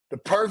The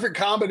perfect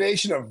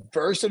combination of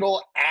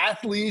versatile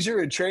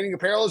athleisure and training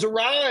apparel has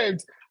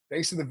arrived.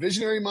 Thanks to the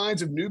visionary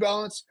minds of New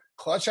Balance,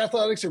 Clutch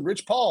Athletics, and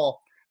Rich Paul,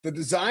 the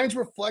designs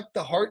reflect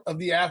the heart of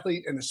the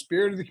athlete and the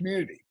spirit of the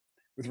community.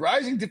 With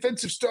rising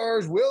defensive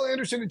stars Will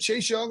Anderson and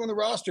Chase Young on the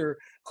roster,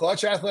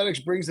 Clutch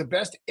Athletics brings the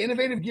best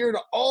innovative gear to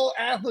all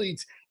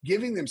athletes,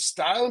 giving them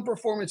style and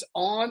performance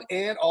on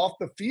and off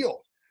the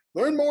field.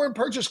 Learn more and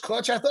purchase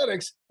Clutch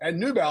Athletics at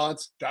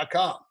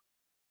newbalance.com.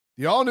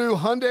 The all-new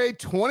Hyundai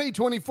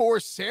 2024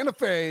 Santa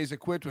Fe is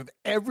equipped with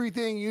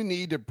everything you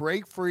need to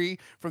break free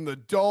from the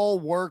dull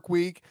work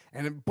week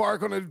and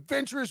embark on an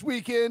adventurous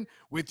weekend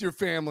with your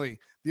family.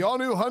 The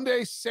all-new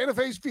Hyundai Santa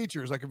Fe's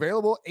features like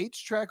available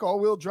H-Track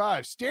all-wheel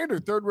drive,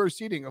 standard third-row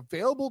seating,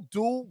 available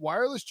dual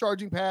wireless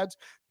charging pads,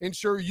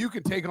 ensure you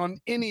can take on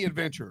any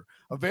adventure.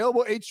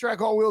 Available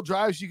H-Track all-wheel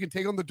drives you can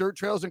take on the dirt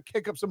trails and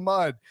kick up some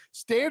mud.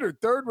 Standard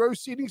third-row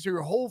seating so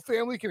your whole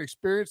family can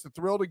experience the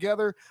thrill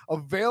together.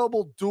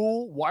 Available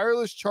dual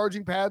wireless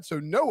charging pads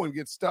so no one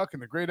gets stuck in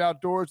the great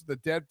outdoors with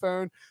a dead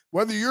phone.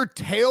 Whether you're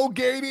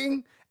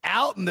tailgating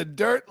out in the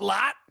dirt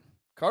lot,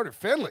 Carter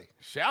Finley,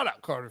 shout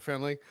out Carter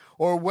Finley,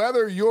 or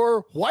whether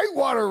you're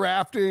whitewater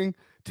rafting,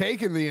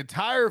 taking the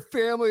entire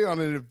family on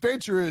an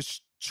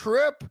adventurous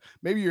trip,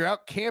 maybe you're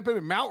out camping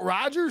in Mount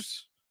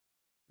Rogers.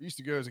 I used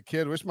to go as a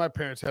kid. Wish my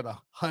parents had a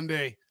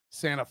Hyundai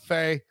Santa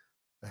Fe.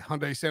 The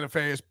Hyundai Santa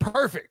Fe is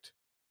perfect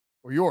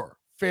for your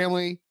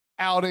family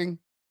outing.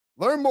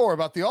 Learn more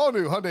about the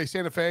all-new Hyundai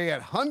Santa Fe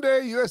at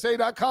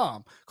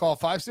HyundaiUSA.com. Call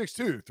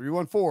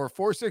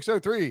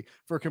 562-314-4603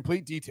 for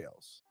complete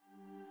details.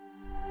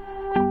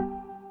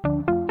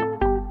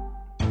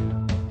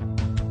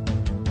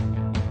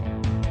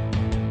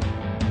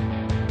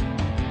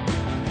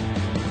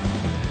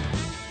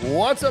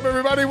 What's up,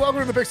 everybody?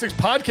 Welcome to the Big Six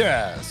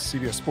Podcast,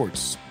 CBS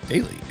Sports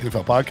Daily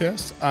NFL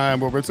Podcast.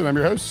 I'm Will Brinson. I'm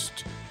your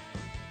host.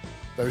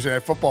 Thursday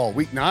Night Football,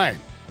 Week 9.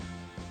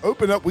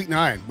 Open up Week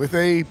 9 with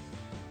a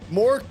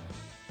more...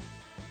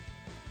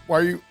 Why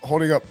are you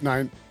holding up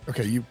 9?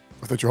 Okay,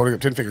 I thought you were holding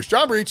up 10 fingers.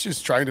 John Breach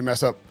is trying to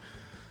mess up...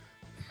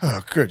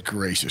 Oh, good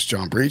gracious,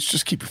 John Breach.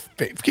 Just keep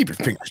your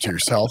fingers to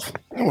yourself.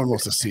 No one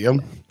wants to see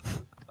them.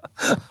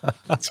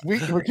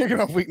 We're kicking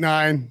off Week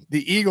 9.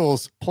 The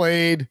Eagles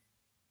played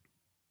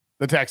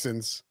the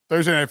Texans,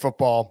 Thursday Night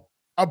Football.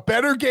 A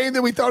better game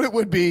than we thought it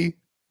would be.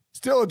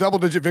 Still a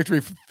double-digit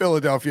victory for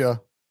Philadelphia.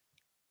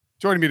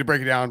 Joining me to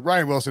break it down,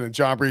 Ryan Wilson and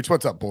John Breach.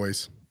 What's up,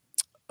 boys?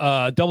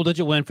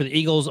 Double-digit win for the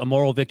Eagles, a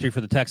moral victory for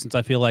the Texans.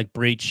 I feel like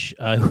Breach,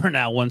 who are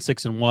now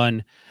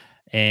 1-6-1,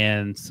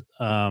 and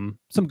a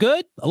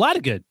lot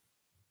of good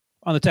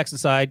on the Texans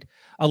side.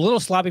 A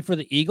little sloppy for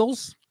the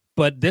Eagles,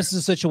 but this is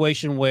a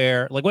situation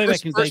where, like, way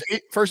back in the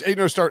day, first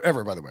 8-0 start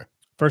ever, by the way.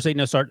 First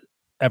 8-0 start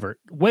ever.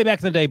 Way back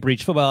in the day,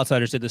 Breach, Football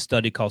Outsiders did this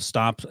study called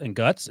Stomps and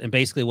Guts. And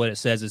basically what it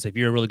says is if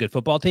you're a really good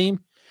football team,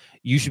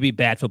 you should be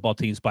bad football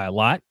teams by a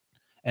lot.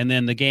 And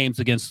then the games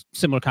against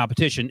similar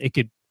competition, it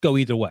could go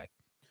either way.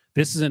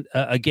 This isn't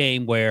a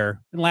game where,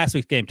 in last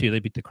week's game too, they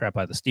beat the crap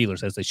out of the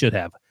Steelers, as they should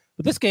have.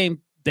 But this game,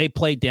 they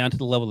played down to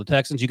the level of the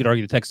Texans. You could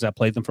argue the Texans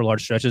outplayed them for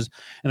large stretches,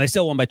 and they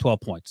still won by 12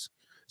 points.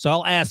 So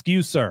I'll ask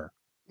you, sir,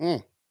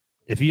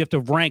 if you have to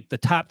rank the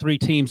top 3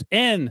 teams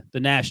in the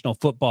National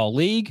Football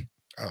League,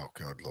 oh,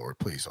 good Lord,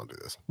 please don't do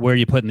this. Where are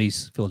you putting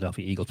these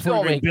Philadelphia Eagles?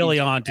 Before we bring Billy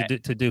on to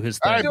do his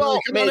thing. All right, Billy,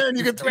 come on in.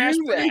 You can thrash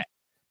that.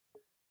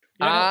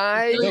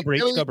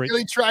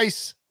 Billy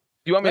Trice.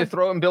 Do you want me to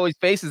throw in Billy's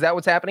face? Is that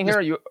what's happening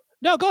here?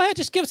 No, go ahead.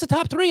 Just give us the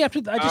top 3 after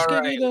I just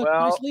gave you the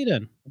nice lead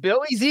in.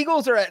 Billy's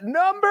Eagles are at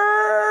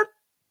number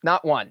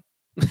not 1.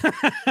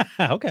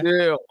 Okay.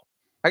 2.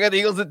 I got the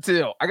Eagles at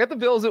 2. I got the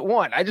Bills at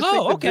 1. I just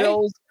think the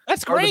Bills are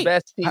the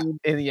best team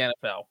in the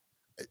NFL.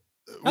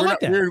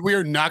 We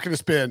are not going to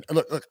spend.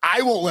 Look,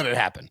 I won't let it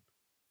happen.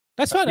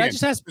 That's fine. Again, I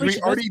just asked.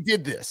 We already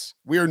did this.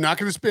 We are not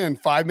going to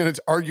spend 5 minutes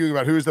arguing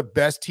about who is the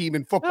best team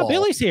in football. No,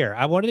 Billy's here.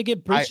 I wanted to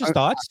get Breach's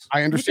thoughts.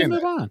 I understand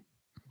that. Move on.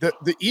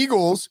 The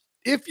Eagles,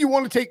 if you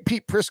want to take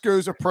Pete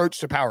Prisco's approach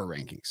to power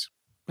rankings,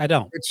 I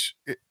don't.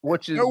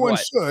 Which is no one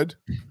should.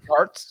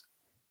 Darts.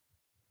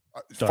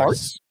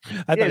 Farts?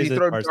 I thought he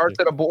throw darts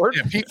at a board.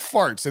 Yeah, Pete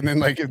farts, and then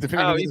like if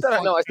depending. Oh, you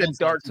thought I said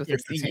darts with a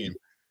team.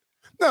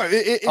 No,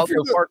 farts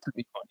would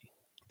be funny.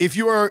 If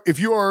you are,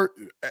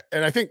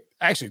 and I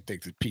actually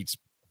think that Pete's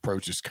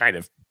approach is kind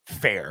of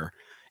fair.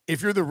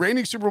 If you're the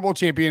reigning Super Bowl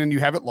champion and you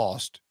haven't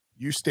lost,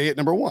 you stay at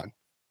number 1.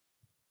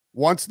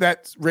 Once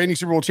that reigning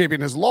Super Bowl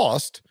champion has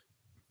lost,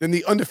 then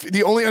the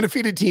only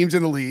undefeated teams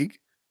in the league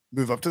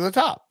move up to the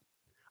top.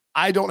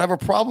 I don't have a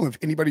problem if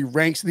anybody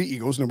ranks the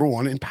Eagles number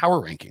 1 in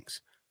power rankings.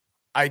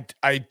 I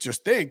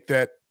just think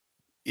that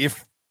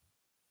if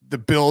the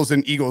Bills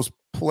and Eagles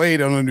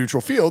played on a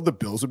neutral field, the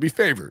Bills would be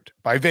favored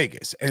by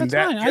Vegas. And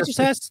that's fine. I just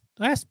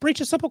asked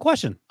Breach a simple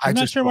question. I'm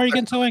not sure why you're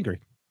getting so angry.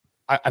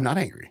 I'm not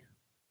angry.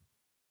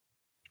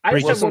 I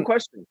just have one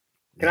question.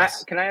 Can I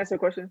ask a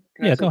question?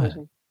 Go ahead.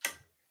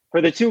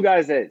 For the 2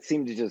 guys that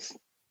seem to just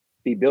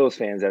be Bills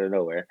fans out of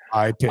nowhere,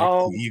 I picked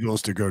the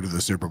Eagles to go to the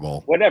Super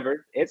Bowl.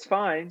 Whatever, it's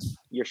fine.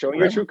 You're showing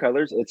your true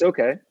colors. It's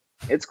okay.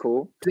 It's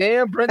cool.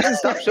 Damn, Brenton,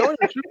 stop showing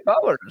your true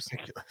colors.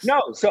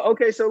 No, so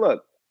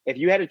look, if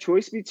you had a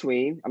choice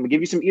between, I'm gonna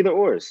give you some either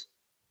ors,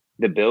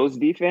 the Bills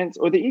defense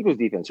or the Eagles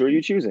defense. Who are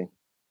you choosing?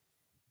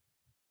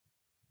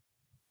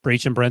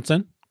 Breach and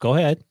Brenton, go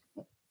ahead.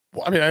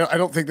 Well, I mean, I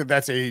don't think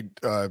that's a.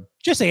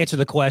 Just answer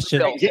the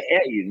question.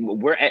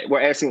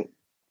 We're asking.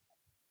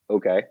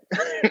 Okay.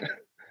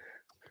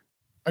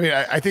 I mean,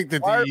 I think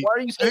that why are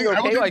you saying I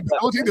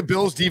will take the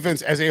Bills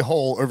defense as a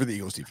whole over the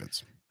Eagles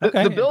defense.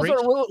 Okay. The Bills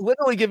are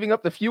literally giving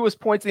up the fewest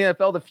points in the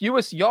NFL, the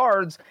fewest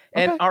yards,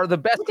 and are the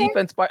best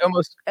defense by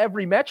almost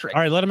every metric.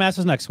 All right, let him ask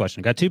his next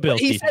question. Got two Bills.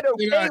 He said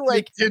okay,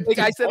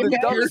 I said the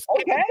dumbest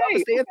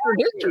answer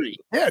in history.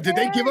 Yeah, did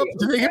they give up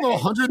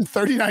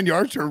 139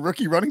 yards to a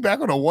rookie running back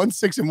on a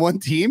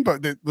 1-6-1 team,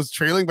 but that was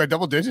trailing by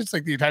double digits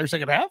like the entire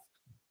second half?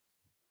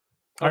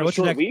 All right, what's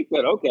your next week?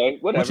 But okay,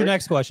 whatever. What's your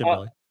next question,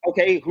 Billy?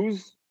 Okay,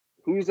 who's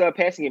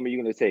passing game are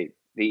you going to take?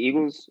 The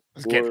Eagles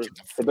or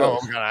the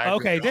Bills?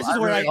 Okay, this is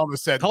where I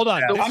almost said. Hold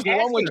on. I'm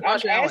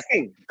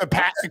asking. The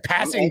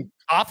passing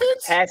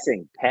offense?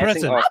 Passing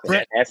Brenton,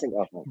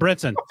 offense.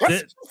 Brenton, what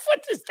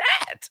is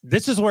that?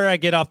 This is where I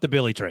get off the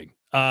Billy train.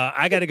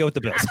 I got to go with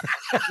the Bills.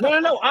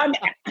 No. I'm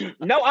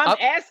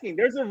asking.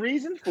 There's a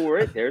reason for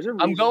it.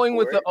 I'm going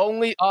with the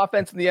only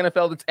offense in the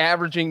NFL that's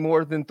averaging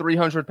more than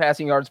 300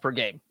 passing yards per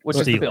game, which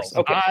is the Bills.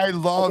 Okay. I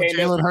love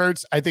Jalen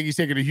Hurts. I think he's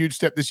taken a huge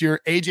step this year.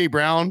 AJ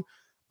Brown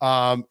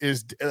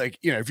is like,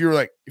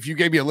 if you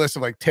gave me a list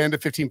of like 10 to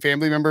 15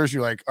 family members,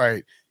 you're like, all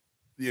right,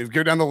 you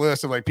go down the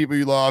list of like people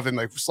you love and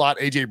like slot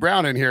AJ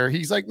Brown in here.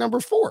 He's like number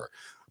 4.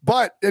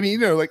 But I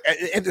mean, like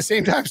at the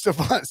same time,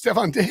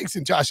 Stephon Diggs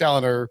and Josh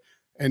Allen are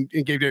and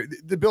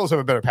the Bills have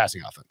a better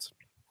passing offense.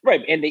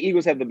 Right. And the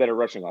Eagles have the better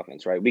rushing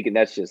offense, right? We can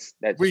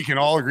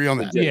all agree on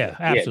that. Legitimate. Yeah,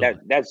 absolutely. Yeah,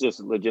 that's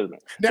just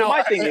legitimate. Now, so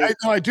my thing is,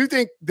 I do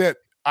think that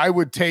I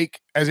would take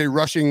as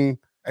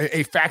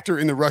a factor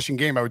in the rushing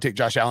game, I would take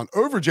Josh Allen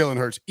over Jalen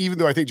Hurts, even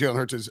though I think Jalen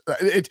Hurts is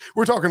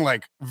we're talking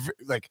like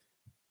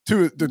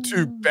the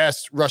two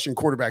best rushing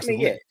quarterbacks in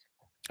the league.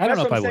 I don't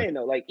know if I would. Saying,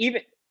 though, like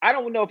even I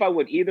don't know if I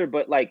would either,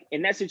 but like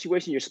in that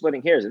situation, you're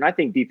splitting hairs, and I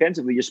think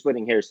defensively you're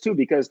splitting hairs too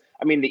because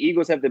I mean the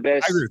Eagles have the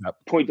best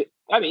point.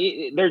 I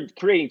mean they're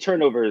creating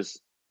turnovers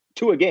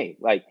to a game,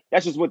 like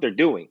that's just what they're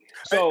doing.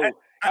 So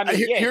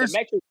the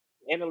metrics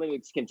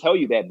analytics can tell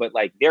you that, but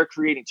like they're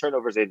creating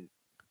turnovers and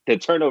the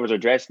turnovers are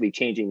drastically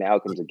changing the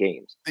outcomes of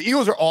games. The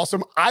Eagles are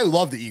awesome. I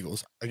love the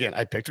Eagles. Again,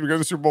 I picked them to go to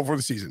the Super Bowl for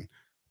the season.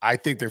 I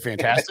think they're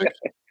fantastic.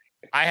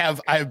 I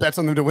have bets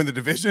on them to win the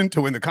division,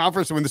 to win the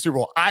conference, to win the Super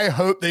Bowl. I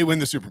hope they win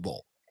the Super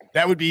Bowl.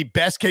 That would be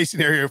best case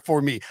scenario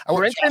for me.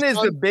 Brenton is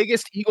the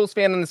biggest Eagles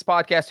fan in this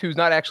podcast who's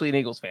not actually an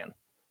Eagles fan.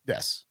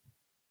 Yes.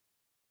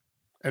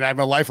 And I'm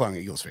a lifelong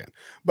Eagles fan.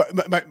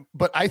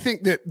 But I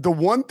think that the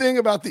one thing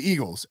about the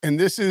Eagles, and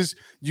this is,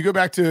 you go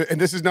back to,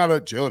 and this is not a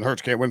Jalen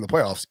Hurts can't win the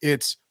playoffs.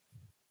 It's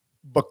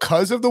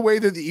because of the way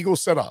that the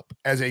Eagles set up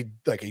as a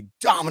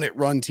dominant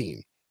run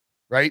team,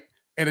 right?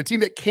 And a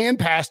team that can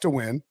pass to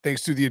win,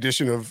 thanks to the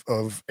addition of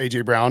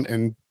AJ Brown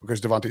and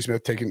because Devontae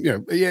Smith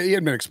he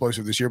hadn't been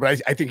explosive this year,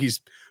 but I think he's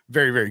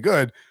very, very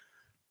good.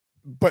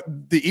 But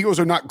the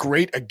Eagles are not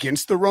great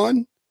against the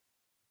run.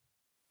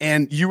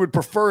 And you would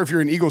prefer, if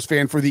you're an Eagles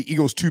fan, for the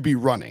Eagles to be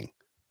running.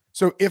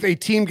 So if a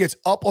team gets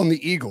up on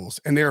the Eagles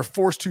and they are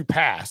forced to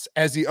pass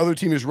as the other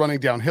team is running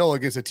downhill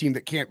against a team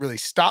that can't really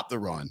stop the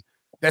run,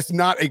 that's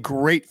not a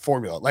great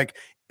formula. Like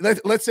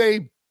let's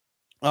say,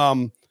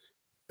 all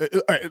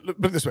right,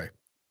 put it this way.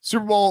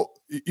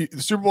 The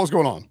Super Bowl is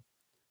going on.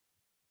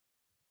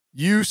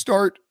 You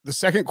start the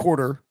second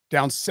quarter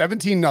down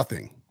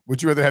 17-0.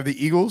 Would you rather have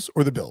the Eagles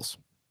or the Bills?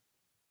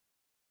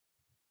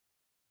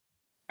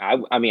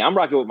 I mean, I'm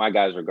rocking with my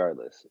guys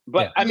regardless.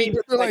 But I mean,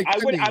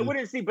 I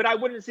wouldn't see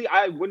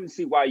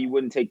why you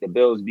wouldn't take the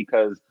Bills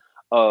because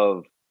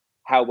of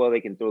how well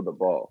they can throw the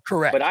ball.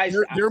 Correct. But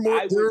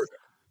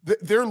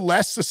they're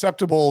less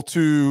susceptible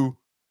to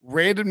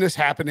randomness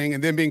happening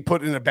and then being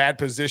put in a bad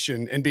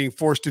position and being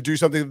forced to do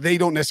something they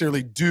don't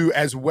necessarily do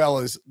as well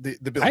as the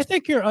Bills. I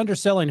think you're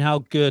underselling how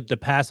good the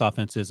pass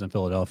offense is in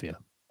Philadelphia.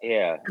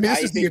 Yeah. I mean,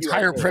 this is the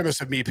entire premise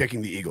of me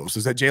picking the Eagles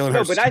is that Jalen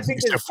Hurts. But I think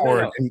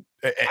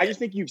I just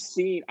think you've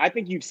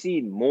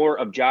seen more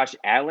of Josh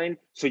Allen,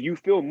 so you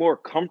feel more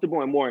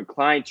comfortable and more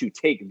inclined to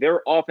take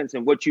their offense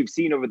and what you've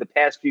seen over the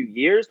past few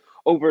years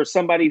over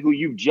somebody who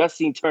you've just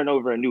seen turn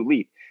over a new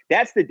leaf.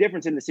 That's the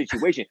difference in the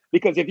situation.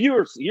 Because if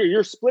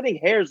you're splitting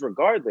hairs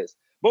regardless,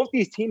 both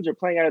these teams are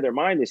playing out of their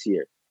mind this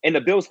year, and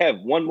the Bills have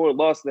one more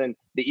loss than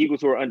the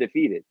Eagles, who are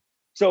undefeated.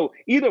 So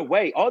either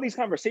way, all these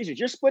conversations,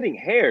 you're splitting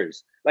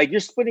hairs. Like you're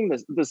splitting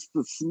the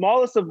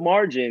smallest of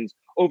margins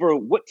over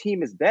what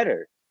team is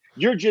better.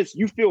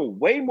 You feel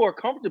way more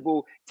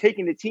comfortable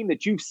taking the team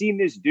that you've seen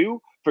this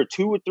do for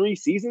 2 or 3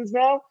 seasons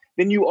now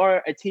than you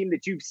are a team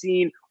that you've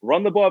seen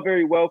run the ball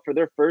very well for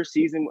their first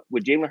season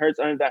with Jalen Hurts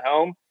under the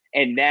helm,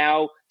 and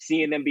now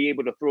seeing them be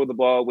able to throw the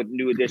ball with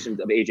new additions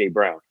of AJ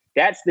Brown.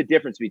 That's the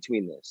difference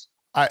between this.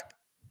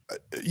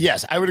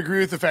 Yes, I would agree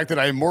with the fact that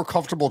I am more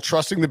comfortable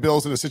trusting the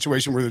Bills in a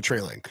situation where they're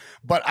trailing.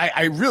 But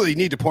I really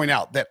need to point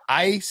out that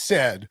I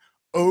said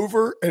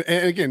over,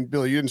 and again,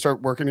 Billy, you didn't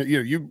start working.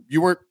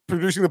 You weren't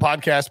producing the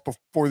podcast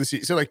before the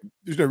season, so like,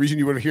 there's no reason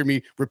you want to hear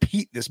me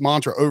repeat this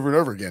mantra over and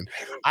over again.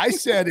 I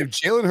said if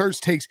Jalen Hurts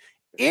takes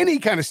any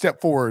kind of step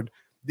forward,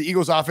 the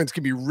Eagles' offense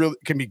can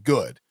be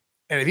good,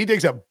 and if he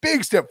takes a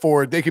big step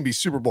forward, they can be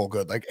Super Bowl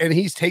good. Like, and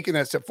he's taking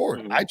that step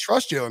forward. I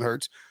trust Jalen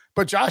Hurts,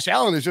 but Josh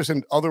Allen is just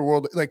an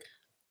otherworldly. Like,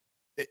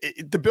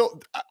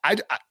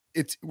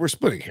 we're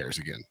splitting hairs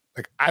again.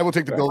 Like, I will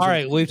take the Bills. All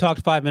right, we've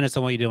talked 5 minutes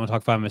on what you do. I want to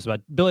talk 5 minutes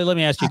about Billy. Let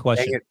me ask you a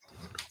question.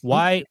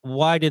 Why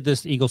did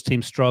this Eagles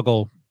team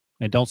struggle?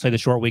 And don't say the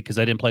short week because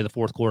they didn't play the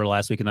fourth quarter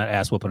last week in that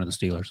ass whooping of the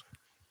Steelers.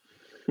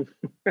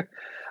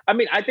 I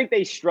mean, I think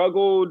they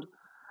struggled.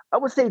 I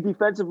would say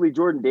defensively,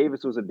 Jordan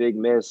Davis was a big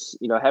miss.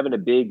 Having a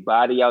big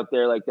body out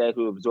there like that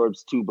who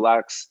absorbs 2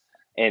 blocks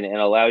and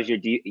allows your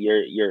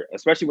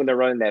especially when they're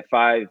running their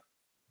 5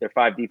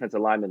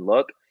 defensive lineman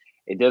look.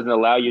 It doesn't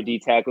allow your D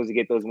tackles to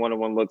get those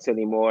one-on-one looks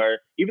anymore.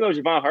 Even though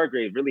Javon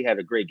Hargrave really had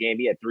a great game,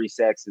 he had 3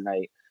 sacks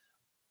tonight.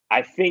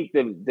 I think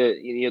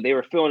they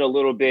were feeling a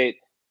little bit,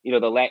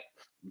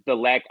 the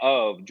lack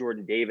of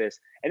Jordan Davis,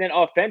 and then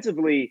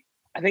offensively,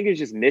 I think it's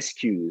just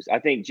miscues. I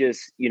think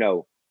just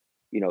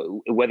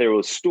whether it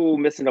was Stool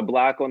missing a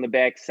block on the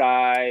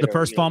backside, the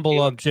first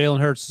fumble of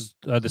Jalen Hurts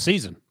the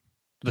season,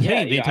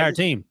 the entire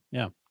team.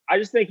 Yeah. I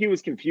just think he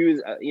was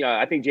confused.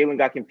 I think Jalen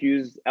got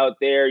confused out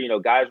there.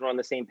 Guys were on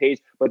the same page.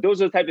 But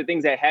those are the type of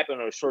things that happen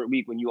on a short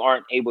week when you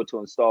aren't able to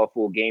install a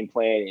full game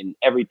plan and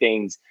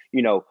everything's,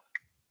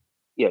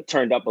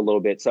 turned up a little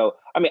bit. So,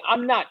 I mean,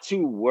 I'm not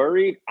too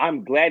worried.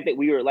 I'm glad that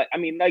we were like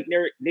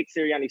Nick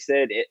Sirianni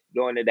said,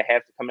 coming out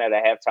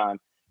of halftime,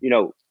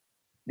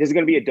 there's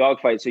going to be a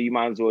dogfight. So you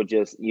might as well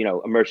just,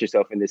 immerse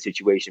yourself in this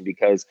situation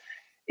because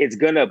it's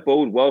going to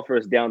bode well for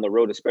us down the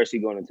road, especially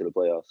going into the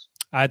playoffs.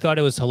 I thought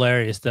it was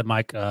hilarious that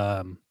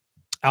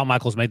Al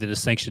Michaels made the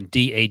distinction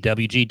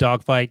DAWG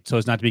dogfight, so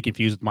as not to be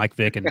confused with Mike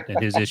Vick and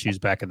his issues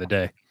back in the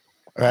day.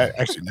 I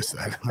actually missed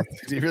that.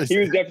 He was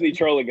definitely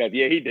trolling us.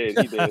 Yeah, he did.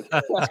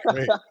 Al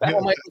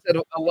Michaels had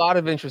a lot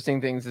of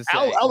interesting things to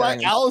say.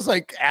 Al is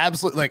like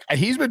absolutely like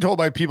he's been told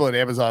by people at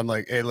Amazon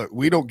like, hey, look,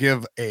 we don't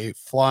give a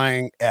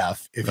flying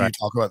F if you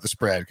talk about the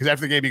spread. Because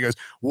after the game, he goes,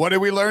 "What did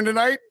we learn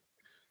tonight?"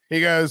 He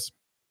goes,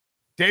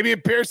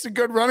 "Dameon Pierce, a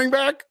good running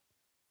back.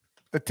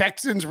 The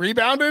Texans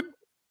rebounded.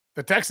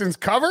 The Texans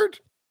covered.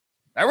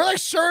 And we're like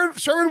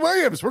Sherman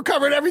Williams. We're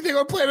covering everything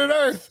on planet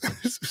Earth."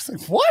 It's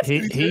like, what?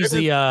 He's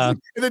the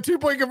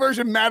 2-point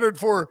conversion mattered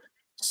for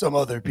some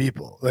other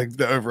people, like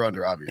the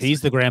over/under. Obviously,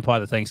 he's the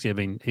grandpa of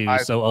Thanksgiving. He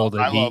was so old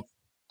that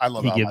I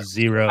love. He gives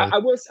zero. I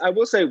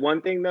will say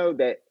one thing though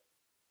that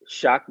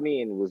shocked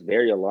me and was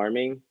very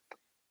alarming.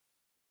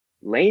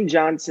 Lane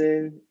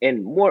Johnson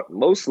and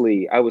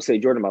mostly, I would say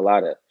Jordan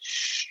Mailata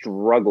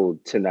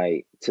struggled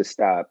tonight to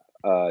stop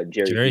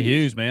Jerry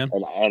Hughes, man,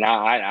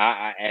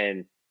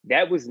 and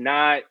that was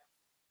not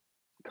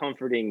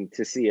comforting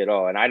to see at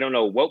all. And I don't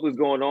know what was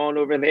going on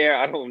over there.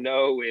 I don't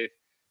know if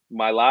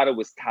Mailata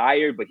was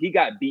tired, but he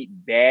got beat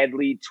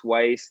badly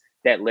twice.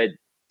 That led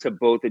to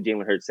both of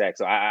Jalen Hurts sacks.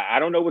 So I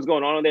don't know what's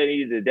going on there. They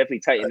needed to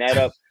definitely tighten that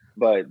up,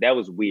 but that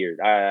was weird.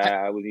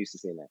 I was used to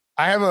seeing that.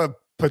 I have a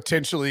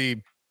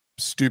potentially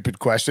stupid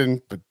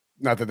question, but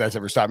not that that's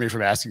ever stopped me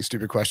from asking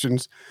stupid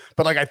questions.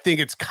 But like, I think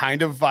it's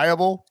kind of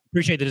viable.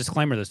 Appreciate the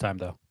disclaimer this time,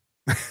 though.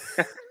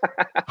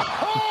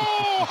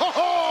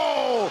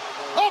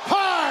 Up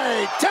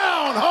high,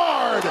 down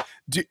hard.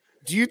 Do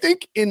you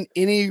think in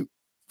any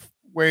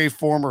way,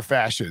 form, or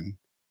fashion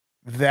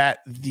that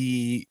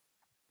the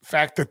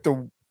fact that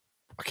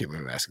I can't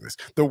believe I'm asking this,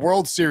 the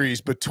World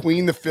Series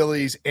between the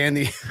Phillies and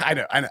the I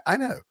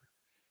know.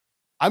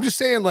 I'm just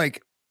saying,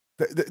 like,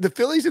 the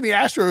Phillies and the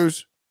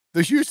Astros,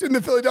 the Houston,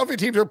 the Philadelphia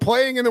teams are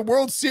playing in the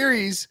World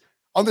Series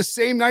on the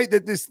same night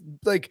that this,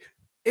 like,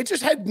 it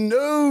just had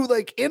no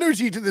like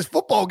energy to this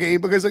football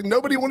game because like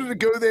nobody wanted to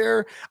go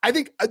there. I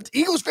think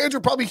Eagles players are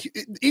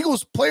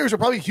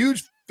probably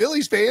huge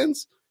Phillies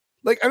fans.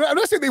 Like, I'm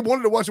not saying they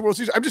wanted to watch the World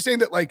Series. I'm just saying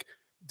that, like,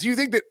 do you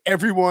think that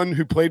everyone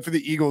who played for the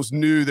Eagles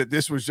knew that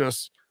this was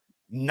just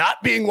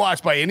not being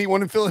watched by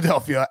anyone in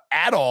Philadelphia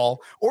at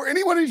all, or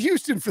anyone in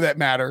Houston for that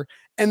matter,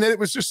 and that it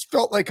was just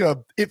felt like a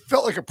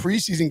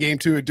preseason game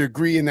to a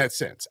degree in that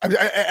sense?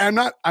 I'm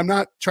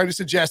not trying to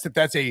suggest that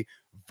that's a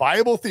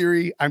viable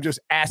theory. I'm just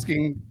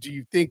asking, do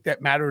you think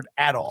that mattered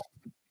at all?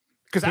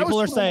 Because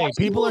people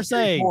are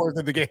saying more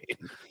than the game.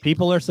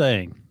 People are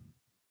saying.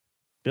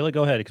 Billy,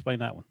 go ahead, explain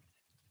that one.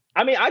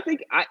 I mean, I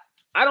think I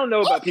don't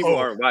know about people who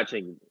aren't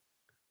watching.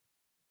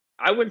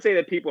 I wouldn't say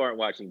that people aren't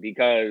watching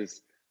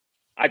because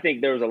I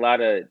think there was a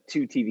lot of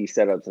 2 TV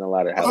setups and a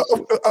lot of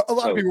houses. A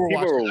lot of people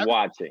were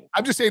watching.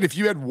 I'm just saying, if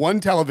you had one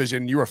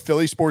television, you're a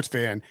Philly sports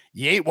fan,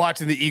 you ain't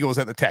watching the Eagles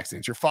at the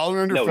Texans. You're following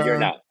under phone. No, you're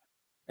not.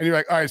 And you're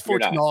like, all right, it's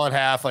 14-all at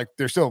half. Like,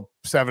 they're still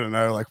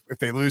 7-0. Like, if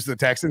they lose to the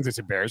Texans, it's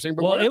embarrassing.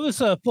 But it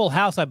was a full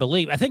house, I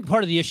believe. I think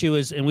part of the issue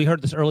is, and we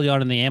heard this early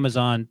on in the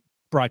Amazon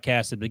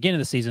broadcast at the beginning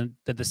of the season,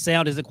 that the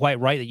sound isn't quite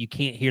right, that you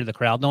can't hear the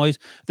crowd noise.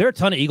 There are a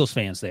ton of Eagles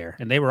fans there,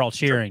 and they were all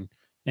cheering. Sure.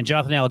 And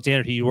Jonathan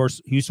Alexander, who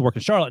used to work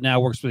in Charlotte, now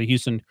works for the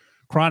Houston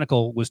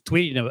Chronicle was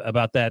tweeting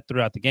about that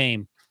throughout the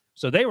game.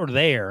 So they were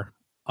there.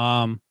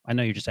 I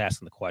know you're just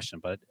asking the question,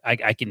 but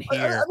I can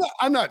hear.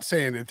 I'm not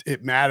saying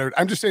it mattered.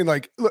 I'm just saying,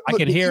 like, look, I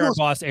can hear our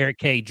boss Eric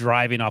K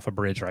driving off a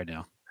bridge right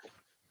now,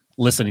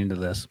 listening to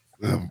this.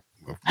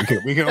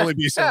 We can only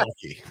be so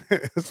lucky.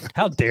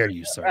 How dare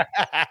you, sir?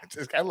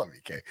 I love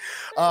you, K.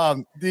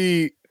 I'm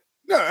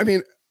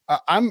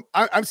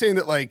saying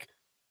that, like,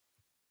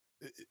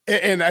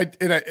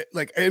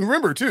 and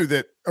remember too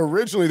that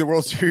originally the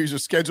World Series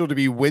was scheduled to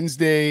be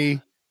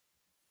Wednesday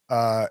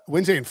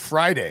and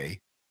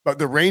Friday, but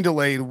the rain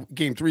delay in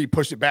Game 3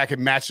 pushed it back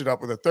and matched it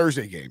up with a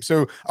Thursday game.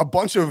 So a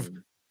bunch of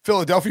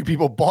Philadelphia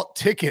people bought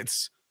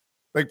tickets,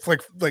 like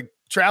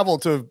travel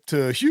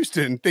to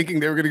Houston, thinking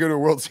they were going to go to a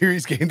World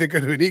Series game, then go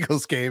to an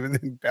Eagles game, and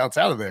then bounce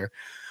out of there.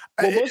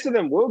 Well, most of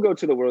them will go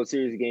to the World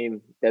Series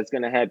game that's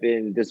going to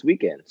happen this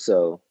weekend.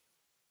 So,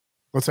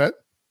 what's that?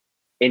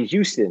 In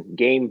Houston,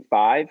 Game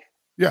 5.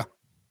 Yeah,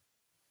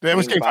 that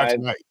was Game 5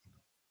 tonight.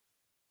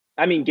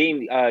 I mean,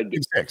 Game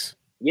 6.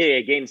 Yeah,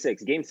 Game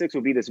 6. Game 6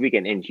 will be this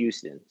weekend in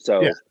Houston.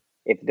 So. Yeah.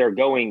 If they're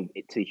going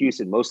to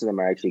Houston, most of them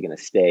are actually going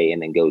to stay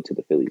and then go to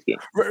the Phillies game.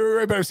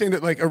 Right. But I'm saying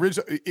that, like,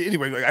 originally,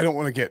 anyway, like, I don't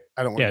want to get.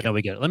 No,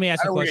 we get it. Let me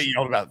ask you a question. I don't want to get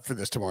yelled about for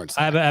this tomorrow.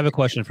 I have a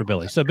question for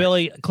Billy. So,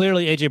 Billy,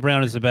 clearly AJ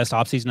Brown is the best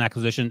offseason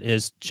acquisition.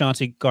 Is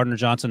Chauncey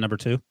Gardner-Johnson number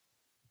 2?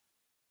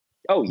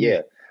 Oh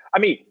yeah. I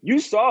mean, you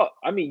saw.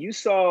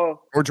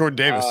 Or Jordan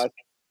Davis.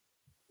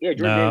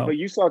 Jordan Davis. But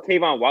you saw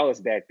Tavon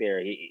Wallace back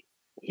there.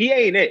 He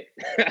ain't it.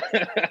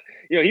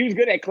 He was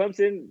good at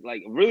Clemson,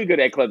 like really good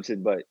at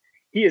Clemson, but.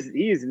 He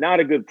is not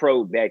a good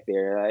pro back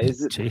there.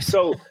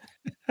 So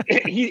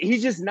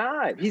he's just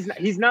not.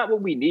 He's not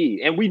what we need,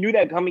 and we knew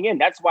that coming in.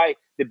 That's why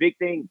the big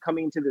thing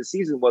coming into the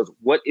season was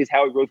what is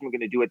Howie Roseman going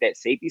to do at that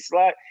safety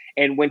slot?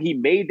 And when he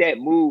made that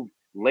move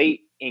late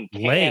in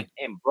camp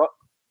and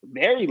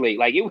very late,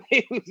 like it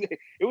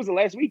was the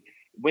last week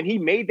when he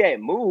made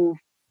that move,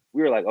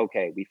 we were like,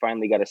 okay, we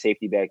finally got a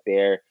safety back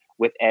there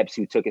with Epps,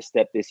 who took a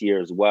step this year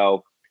as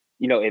well.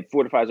 It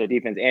fortifies our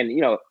defense and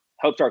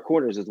helps our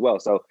corners as well.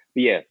 So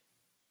yeah.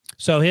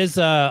 So his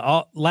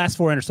last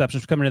 4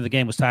 interceptions coming into the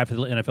game was tied for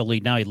the NFL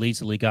lead. Now he leads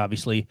the league,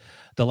 obviously.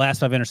 The last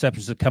 5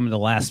 interceptions have come in the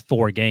last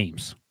 4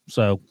 games.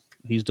 So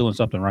he's doing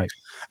something right.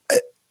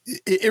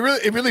 It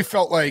really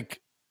felt like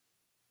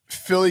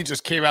Philly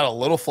just came out a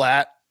little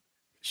flat.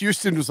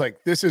 Houston was like,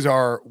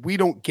 we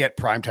don't get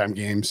primetime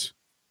games.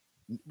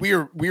 We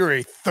are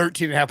a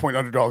 13.5-point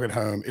underdog at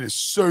home. It is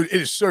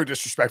so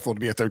disrespectful to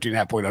be a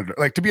 13.5-point underdog.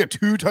 Like, to be a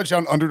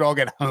 2-touchdown underdog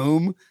at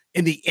home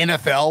in the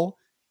NFL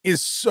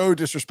is so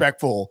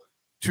disrespectful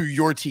to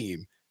your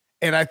team.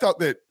 And I thought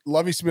that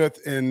Lovie Smith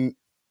and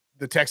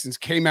the Texans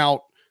came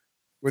out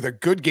with a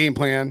good game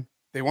plan.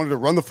 They wanted to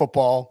run the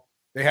football.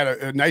 They had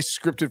a nice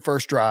scripted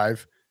first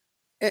drive.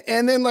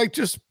 And then, like,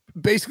 just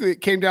basically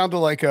it came down to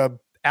like a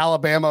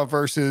Alabama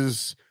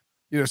versus,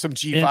 some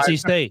G5. NC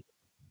State.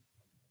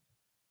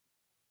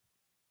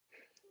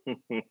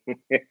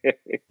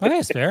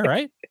 That's fair,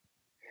 right?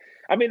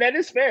 I mean, that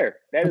is fair.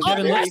 That is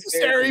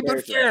unnecessary,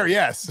 but fair,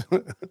 yes.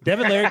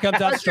 Devin Leary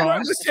comes out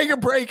strong. Let's take a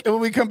break, and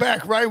when we come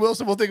back, Ryan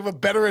Wilson will think of a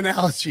better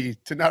analogy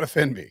to not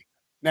offend me.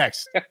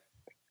 Next.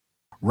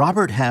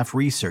 Robert Half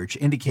research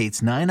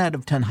indicates 9 out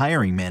of 10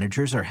 hiring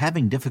managers are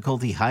having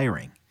difficulty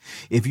hiring.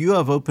 If you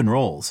have open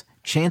roles,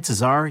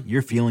 chances are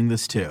you're feeling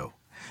this too.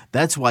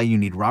 That's why you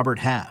need Robert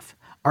Half.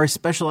 Our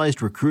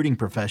specialized recruiting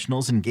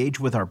professionals engage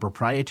with our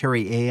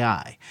proprietary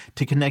AI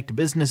to connect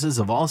businesses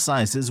of all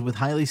sizes with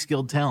highly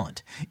skilled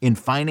talent in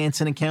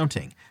finance and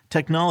accounting,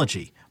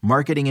 technology,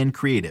 marketing and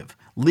creative,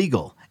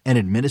 legal, and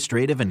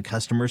administrative and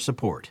customer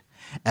support.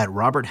 At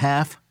Robert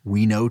Half,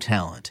 we know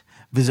talent.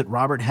 Visit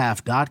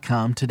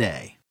roberthalf.com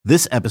today.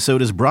 This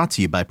episode is brought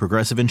to you by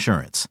Progressive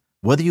Insurance.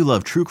 Whether you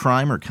love true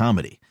crime or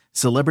comedy,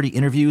 celebrity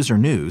interviews or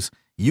news,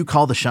 you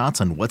call the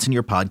shots on what's in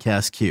your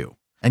podcast queue.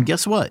 And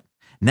guess what?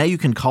 Now you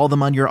can call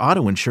them on your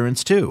auto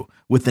insurance too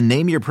with the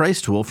Name Your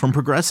Price tool from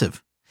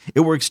Progressive. It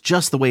works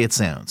just the way it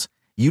sounds.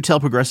 You tell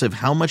Progressive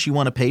how much you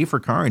want to pay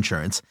for car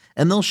insurance,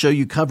 and they'll show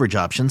you coverage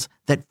options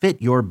that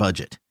fit your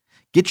budget.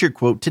 Get your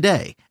quote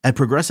today at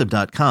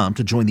Progressive.com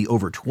to join the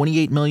over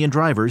 28 million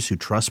drivers who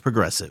trust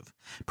Progressive.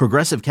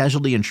 Progressive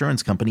Casualty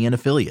Insurance Company and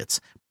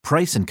Affiliates.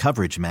 Price and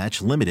coverage match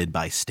limited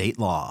by state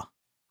law.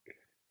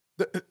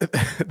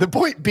 The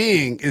point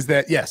being is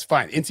that, yes,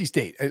 fine, NC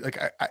State. I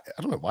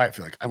don't know why I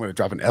feel like I'm going to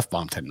drop an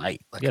F-bomb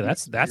tonight. Like, yeah,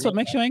 that's what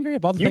makes you angry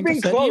about the You've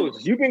been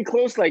close. You've been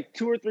close like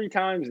 2 or 3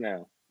 times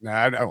now.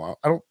 Nah, I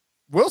don't.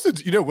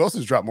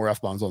 Wilson's dropped more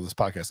F-bombs on this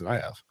podcast than I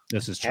have.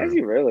 This is true. Has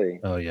he really?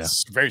 Oh yeah.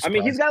 It's very surprising.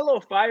 I mean, he's got a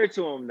little fire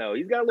to him though.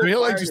 He's got a little.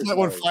 He'll like just let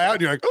one fly out,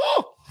 and you're like,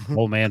 oh,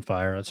 old man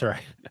fire. That's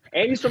right.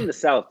 And he's from the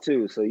South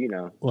too, so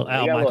Well,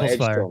 Al Michaels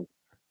fire.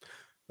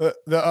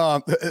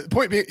 The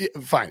point being,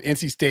 fine,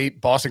 NC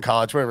State, Boston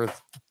College, whatever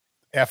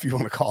F you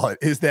want to call it,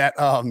 is that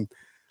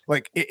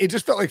it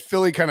just felt like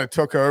Philly kind of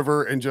took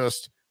over and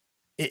just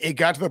it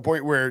got to the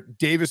point where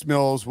Davis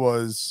Mills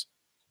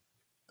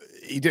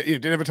he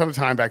didn't have a ton of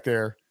time back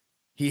there.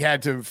 He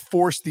had to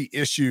force the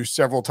issue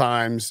several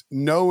times,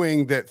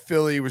 knowing that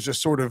Philly was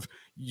just sort of,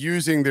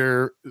 using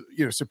their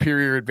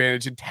superior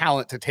advantage and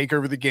talent to take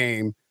over the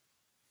game.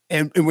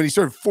 And when he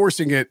started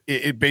forcing it,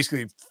 it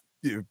basically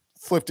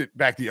flipped it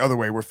back the other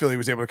way, where Philly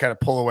was able to kind of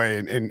pull away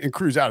and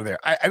cruise out of there.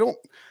 I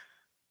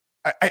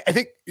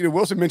think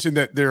Wilson mentioned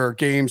that there are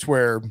games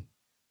where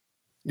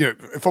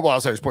Football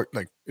Outsiders point,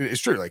 like,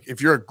 it's true. Like,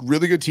 if you're a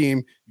really good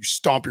team, you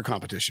stomp your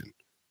competition.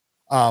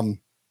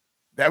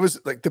 That was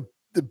like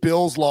the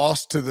Bills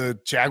lost to the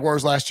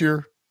Jaguars last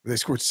year. They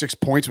scored 6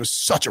 points. Was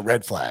such a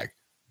red flag.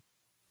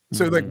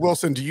 So, like,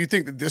 Wilson, do you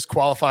think that this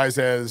qualifies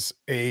as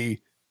a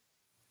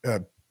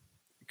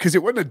because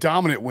it wasn't a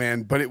dominant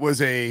win, but it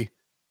was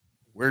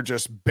we're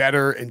just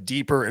better and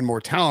deeper and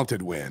more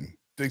talented win?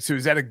 So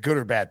is that a good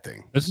or bad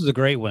thing? This is a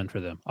great win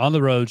for them. On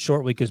the road,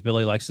 short week, as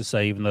Billy likes to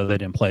say, even though they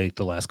didn't play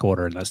the last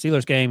quarter in the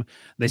Steelers game,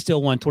 they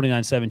still won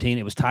 29-17.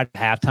 It was tied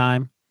at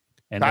halftime.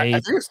 And I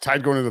think it's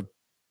tied going to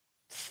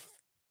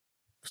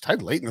it's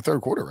tied late in the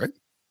third quarter, right?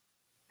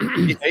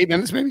 8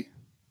 minutes maybe?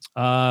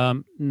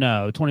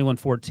 No,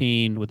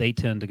 21-14 with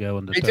 8:10 to go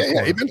in the third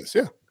quarter. 8 minutes,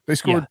 yeah. They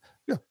scored.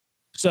 Yeah.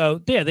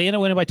 So, yeah, they ended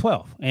up winning by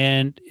 12.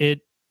 And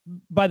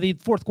by the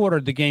fourth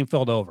quarter, the game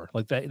fell over.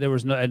 Like, there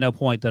was at no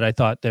point that I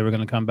thought they were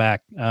going to come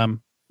back.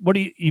 What do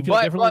you feel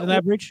differently than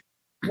that, Breach?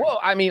 Well,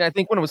 I mean, I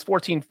think when it was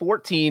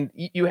 14-14,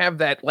 you have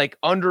that like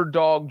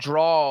underdog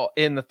draw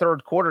in the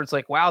third quarter. It's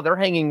like, wow, they're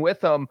hanging with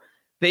them.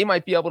 They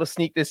might be able to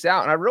sneak this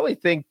out. And I really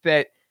think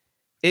that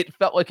it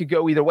felt like it could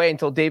go either way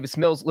until Davis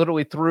Mills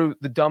literally threw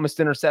the dumbest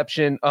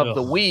interception of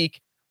the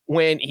week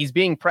when he's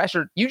being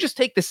pressured. You just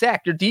take the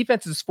sack. Your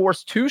defense is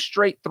forced 2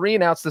 straight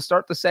 3-and-outs to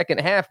start the second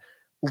half.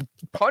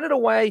 Punt it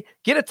away,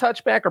 get a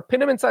touchback, or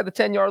pin him inside the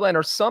 10-yard line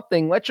or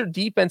something. Let your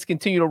defense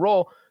continue to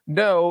roll.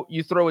 No,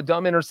 you throw a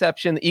dumb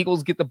interception. The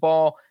Eagles get the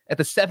ball at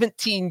the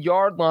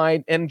 17-yard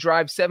line and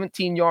drive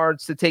 17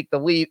 yards to take the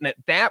lead. And at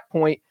that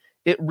point,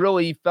 it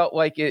really felt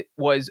like it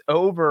was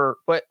over.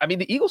 But, I mean,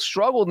 the Eagles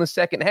struggled in the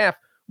second half,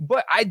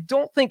 but I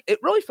don't think it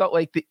really felt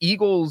like the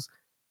Eagles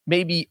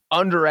maybe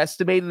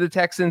underestimated the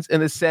Texans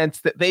in the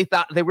sense that they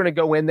thought they were going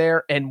to go in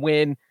there and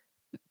win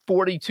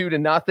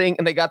 42-0,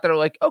 and they got there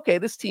like, okay,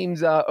 this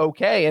team's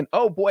okay, and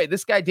oh boy,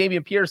 this guy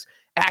Dameon Pierce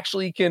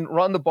actually can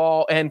run the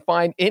ball and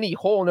find any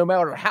hole, no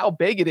matter how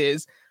big it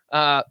is,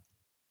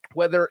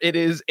 whether it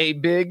is a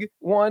big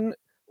one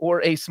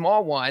or a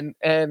small one.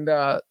 And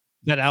that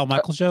Al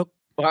Michaels joke.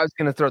 Well, I was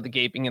going to throw the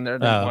gaping in there. I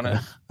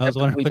didn't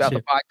want to leave out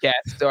the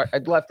podcast, so I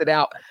left it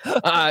out.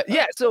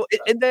 Yeah. So,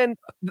 and then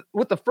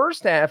with the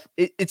first half,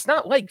 it's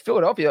not like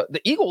Philadelphia.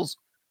 The Eagles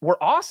were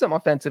awesome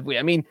offensively.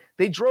 I mean,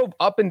 they drove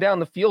up and down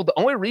the field. The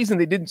only reason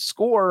they didn't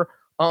score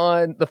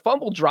on the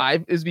fumble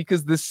drive is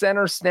because the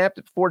center snapped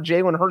it before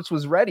Jalen Hurts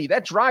was ready.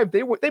 That drive,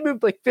 they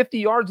moved like 50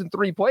 yards in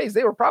 3 plays.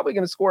 They were probably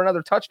going to score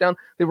another touchdown.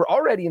 They were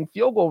already in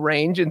field goal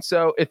range. And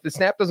so if the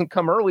snap doesn't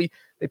come early,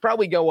 they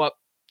probably go up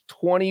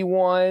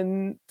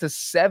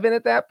 21-7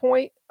 at that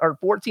point, or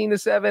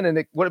 14-7. And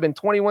it would have been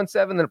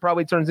 21-7. Then it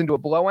probably turns into a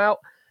blowout.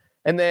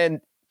 And then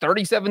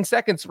 37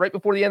 seconds right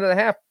before the end of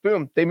the half,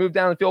 boom, they moved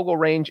down the field goal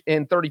range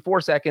in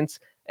 34 seconds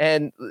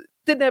and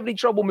didn't have any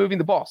trouble moving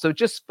the ball. So it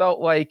just felt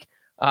like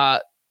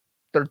their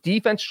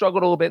defense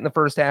struggled a little bit in the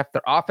first half.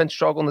 Their offense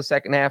struggled in the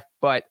second half.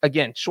 But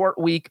again, short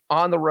week,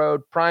 on the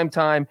road, prime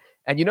time.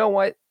 And you know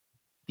what?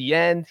 The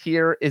end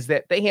here is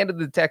that they handed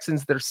the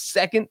Texans their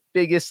second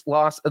biggest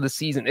loss of the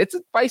season. It's a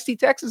feisty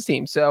Texans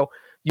team. So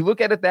you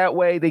look at it that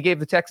way, they gave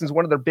the Texans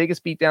one of their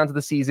biggest beatdowns of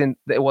the season.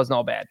 It wasn't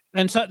all bad.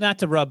 And so, not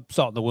to rub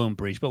salt in the wound,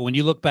 Breach, but when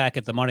you look back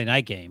at the Monday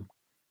night game,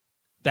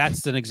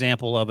 that's an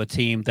example of a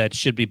team that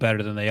should be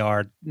better than they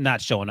are,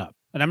 not showing up.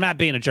 And I'm not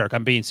being a jerk.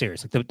 I'm being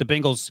serious. Like the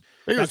Bengals.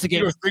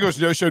 Bengals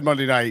no-showed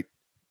Monday night.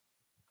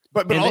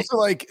 But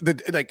also I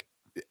think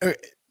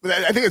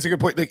it's a good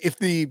point. Like if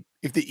the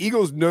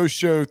Eagles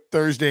no-show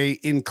Thursday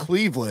in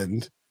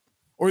Cleveland,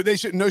 or they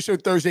should no-show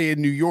Thursday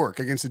in New York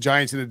against the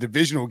Giants in a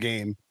divisional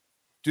game,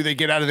 do they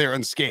get out of there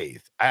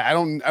unscathed? I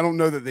don't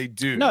know that they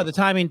do. No, the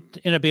timing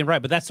ended up being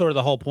right, but that's sort of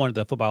the whole point of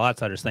the Football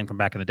Outsiders thing from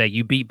back in the day.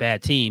 You beat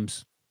bad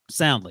teams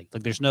soundly.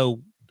 Like there's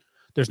no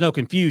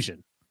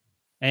confusion.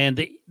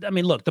 And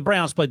look, the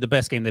Browns played the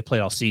best game they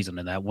played all season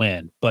in that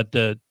win, but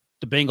the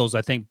Bengals,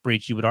 I think,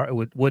 Breach, you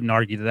wouldn't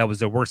argue that was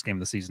their worst game of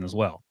the season as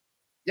well.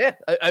 Yeah,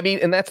 I mean,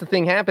 and that's the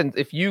thing happens.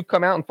 If you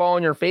come out and fall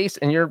on your face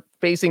and you're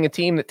facing a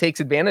team that takes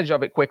advantage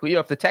of it quickly,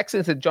 if the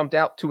Texans had jumped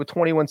out to a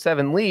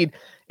 21-7 lead,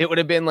 it would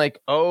have been like,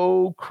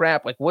 oh,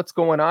 crap, like what's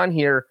going on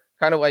here?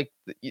 Kind of like,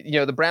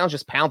 the Browns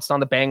just pounced on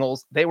the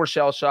Bengals. They were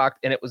shell-shocked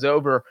and it was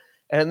over.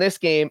 And in this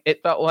game,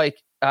 it felt like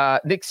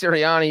Nick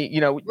Sirianni,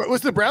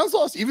 Was the Browns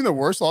loss even the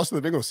worst loss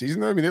of the Bengals season,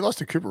 though? I mean, they lost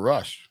to Cooper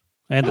Rush.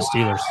 And the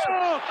Steelers.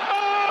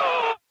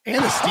 And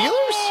the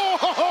Steelers?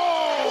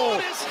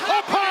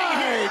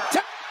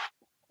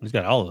 He's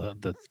got all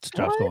of the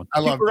stuff going. I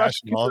love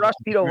basketball. Cooper Rush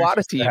beat a lot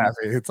of teams.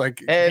 It's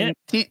like, and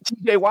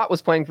TJ Watt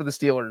was playing for the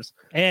Steelers.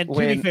 And to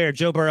be fair,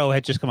 Joe Burrow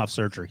had just come off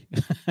surgery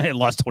and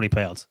lost 20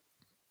 pounds.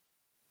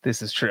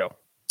 This is true.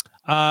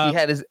 He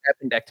had his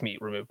appendectomy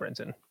removed,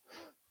 Brinson.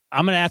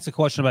 I'm going to ask a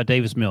question about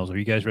Davis Mills. Are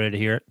you guys ready to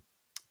hear it?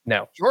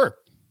 No. Sure.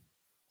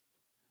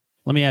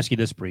 Let me ask you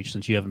this, Breach,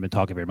 since you haven't been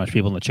talking very much.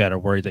 People in the chat are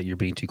worried that you're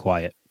being too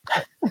quiet.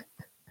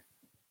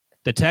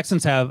 The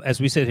Texans have, as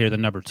we sit here, the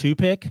number 2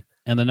 pick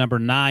and the number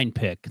 9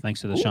 pick,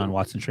 thanks to the Sean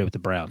Watson trade with the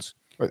Browns.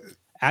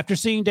 After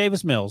seeing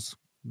Davis Mills,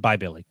 bye,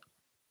 Billy.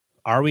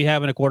 Are we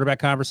having a quarterback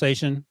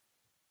conversation,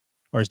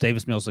 or is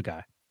Davis Mills the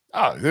guy?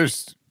 Oh,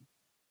 there's.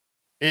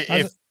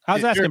 I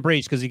was asking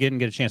Breach because he didn't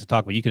get a chance to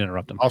talk, but you can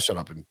interrupt him. I'll shut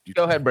up and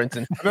go ahead,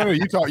 Brinson. No,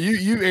 you talk.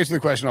 You answer the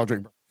question. I'll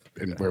drink.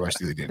 And where West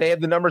Steely did. They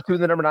have the number 2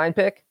 and the number 9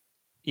 pick.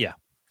 Yeah.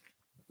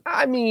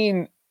 I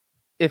mean,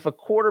 if a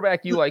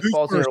quarterback you like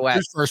falls in your lap.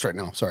 Who's first right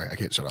now? Sorry, I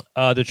can't shut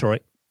up.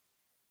 Detroit.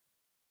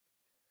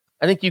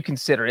 I think you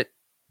consider it.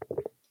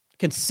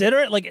 Consider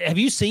it? Like, have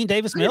you seen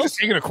Davis Mills? Just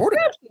taking a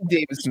quarterback.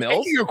 Davis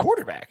Mills. Taking a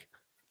quarterback.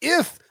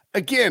 If,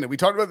 again, we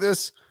talked about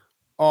this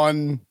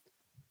on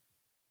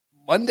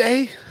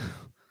Monday.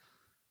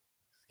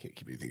 Can't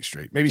keep anything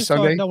straight. Maybe Just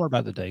Sunday. Don't worry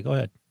about the day. Go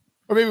ahead.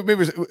 Or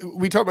maybe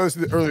we talked about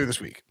this earlier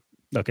this week.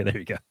 Okay, there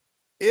you go.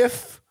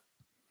 If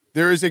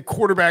there is a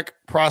quarterback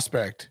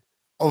prospect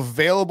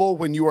available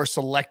when you are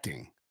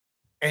selecting,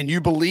 and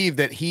you believe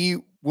that he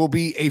will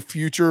be a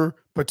future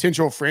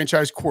potential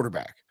franchise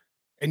quarterback,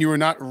 and you are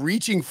not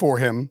reaching for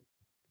him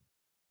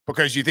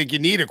because you think you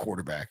need a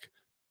quarterback,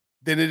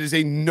 then it is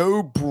a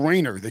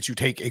no-brainer that you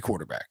take a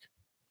quarterback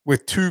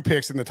with 2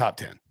 picks in the top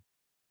 10.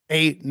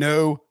 A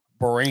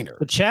no-brainer.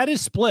 The chat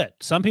is split.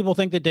 Some people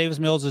think that Davis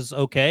Mills is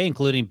okay,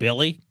 including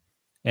Billy.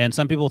 And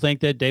some people think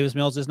that Davis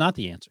Mills is not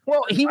the answer.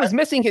 Well, he was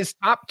missing his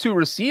top 2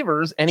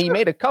 receivers, and he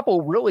made a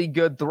couple really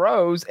good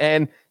throws.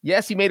 And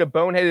yes, he made a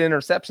boneheaded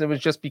interception. It was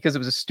just because it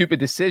was a stupid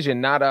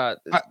decision, not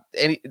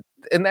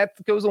and that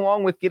goes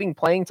along with getting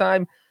playing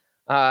time.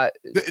 What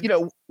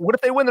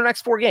if they win their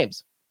next 4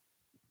 games?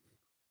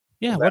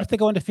 Yeah, what if they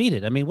go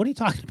undefeated? I mean, what are you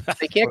talking about?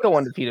 They can't go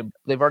undefeated.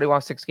 They've already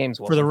lost 6 games.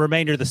 For the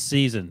remainder of the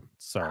season.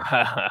 Sorry.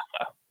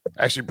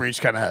 Actually,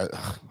 Breach kind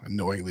of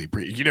annoyingly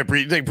Breach. You know,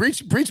 Breach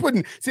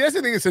wouldn't see. That's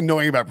the thing that's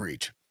annoying about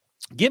Breach.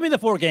 Give me the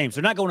 4 games.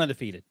 They're not going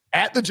undefeated.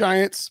 At the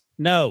Giants,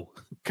 no.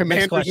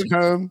 Commanders at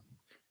home.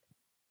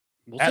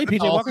 We'll see. PJ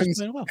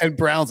Walker's and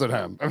Browns at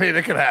home. I mean,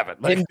 it could happen.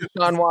 Like, in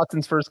Deshaun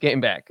Watson's first game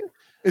back.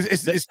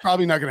 It's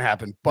probably not going to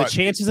happen. But the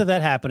chances of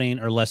that happening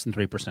are less than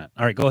 3%.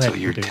 All right, go ahead. So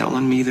you're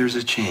telling me there's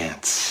a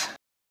chance?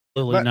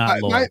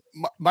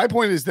 My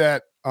point is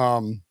that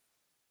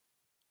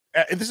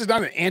this is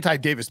not an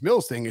anti-Davis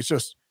Mills thing. It's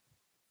just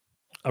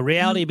a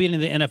reality being in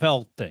the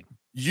NFL thing.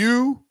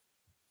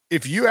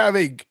 If you have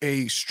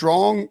a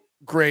strong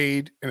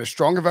grade and a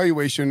strong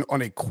evaluation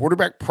on a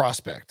quarterback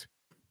prospect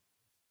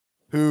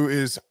who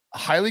is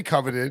highly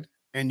coveted,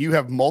 and you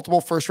have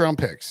multiple first-round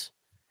picks,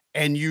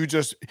 and you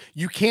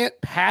can't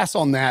pass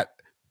on that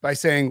by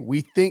saying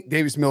we think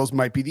Davis Mills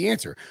might be the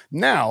answer.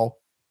 Now,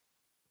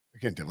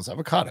 again, devil's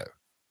avocado.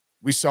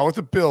 We saw with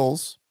the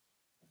Bills,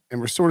 and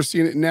we're sort of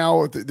seeing it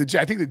now. I think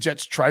the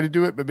Jets tried to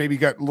do it, but maybe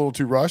got a little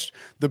too rushed.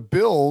 The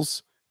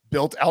Bills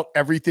built out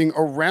everything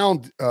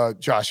around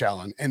Josh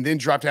Allen and then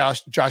dropped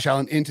Josh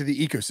Allen into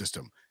the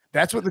ecosystem.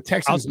 That's what the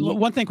Texans.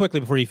 One thing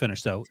quickly before you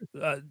finish, though.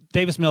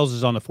 Davis Mills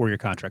is on the 4-year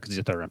contract because he's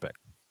a 3rd-round pick.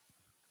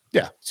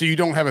 Yeah, so you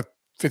don't have a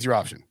 5th-year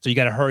option. So you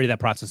got to hurry that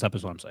process up,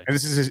 is what I'm saying. And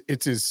this is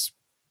it's his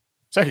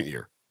 2nd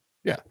year.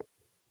 Yeah.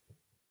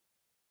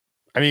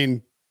 I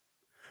mean,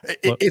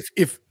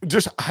 if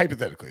just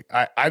hypothetically,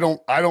 I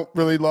don't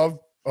really love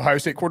Ohio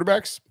State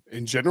quarterbacks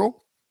in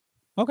general.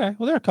 Okay,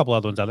 well, there are a couple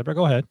other ones out there, but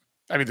go ahead.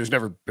 I mean, there's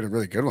never been a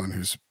really good one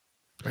who's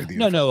played the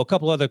NFL. No, a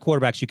couple other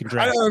quarterbacks you can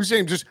draft. I know what I'm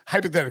saying, just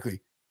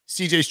hypothetically,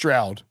 CJ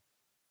Stroud.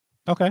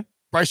 Okay.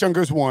 Bryce Young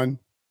goes 1.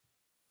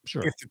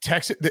 Sure.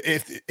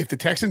 If the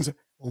Texans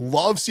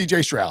love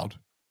CJ Stroud,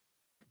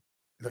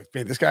 like,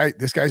 man, this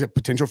guy's a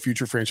potential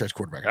future franchise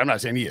quarterback. I'm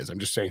not saying he is. I'm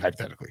just saying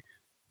hypothetically.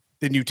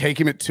 Then you take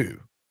him at 2.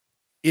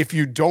 If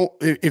you don't,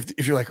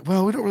 if you're like,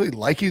 well, we don't really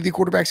like either of the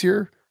quarterbacks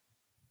here,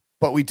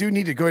 but we do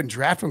need to go ahead and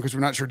draft him because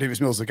we're not sure Davis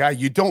Mills is the guy.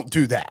 You don't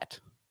do that.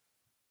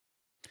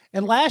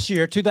 And last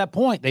year, to that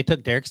point, they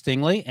took Derek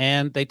Stingley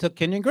and they took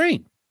Kenyon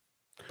Green.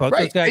 Both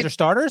those guys are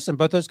starters, and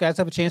both those guys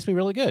have a chance to be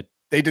really good.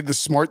 They did the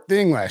smart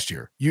thing last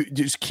year. You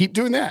just keep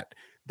doing that.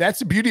 That's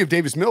the beauty of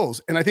Davis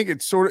Mills. And I think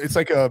it's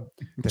like a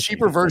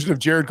cheaper version of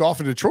Jared Goff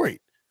in Detroit,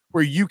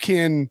 where you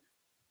can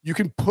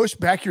push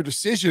back your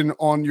decision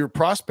on your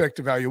prospect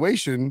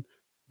evaluation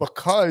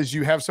because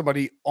you have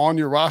somebody on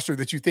your roster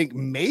that you think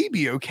may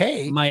be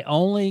okay. My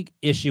only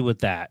issue with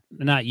that,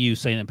 not you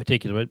saying in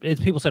particular, but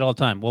people say it all the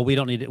time, well, we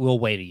don't need it. We'll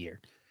wait a year.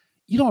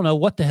 You don't know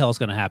what the hell is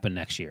going to happen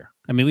next year.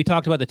 I mean, we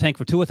talked about the Tank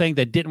for Tua thing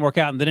that didn't work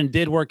out and then it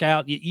did work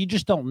out. You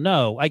just don't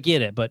know. I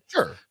get it, but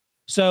sure.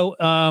 So,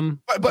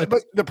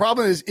 but the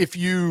problem is if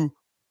you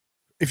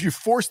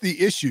force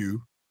the issue,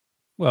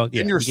 well,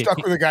 then you're stuck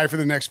with a guy for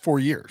the next 4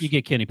 years. You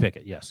get Kenny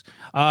Pickett, yes,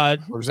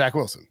 or Zach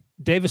Wilson.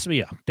 Davis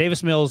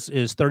Mills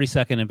is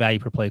 32nd in value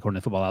per play according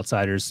to Football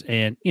Outsiders,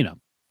 and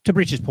to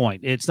Breach's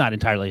point, it's not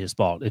entirely his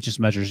fault. It just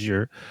measures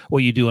what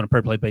you do on a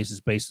per play basis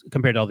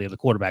compared to all the other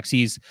quarterbacks.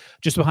 He's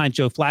just behind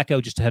Joe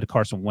Flacco, just ahead of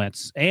Carson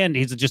Wentz, and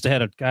he's just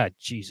ahead of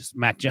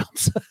Mac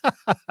Jones.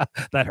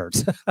 That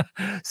hurts.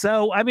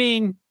 So, I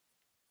mean,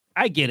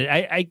 I get it.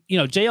 I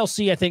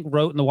JLC, I think,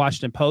 wrote in the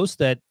Washington Post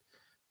that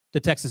the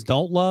Texans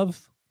don't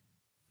love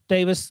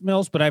Davis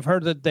Mills, but I've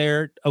heard that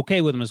they're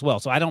okay with him as well.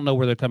 So I don't know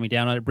where they're coming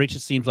down on it. Breach, it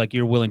seems like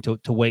you're willing to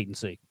wait and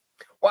see.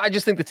 Well, I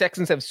just think the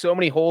Texans have so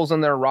many holes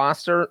in their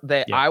roster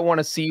that I want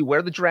to see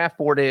where the draft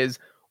board is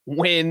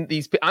when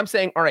I'm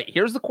saying, all right,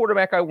 here's the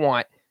quarterback I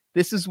want.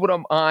 This is what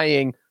I'm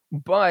eyeing.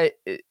 But,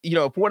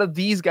 if one of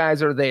these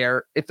guys are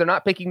there, if they're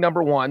not picking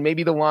number one,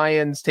 maybe the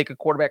Lions take a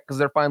quarterback because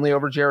they're finally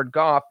over Jared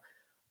Goff.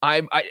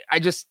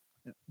 There's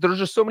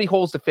just so many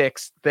holes to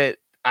fix that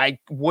I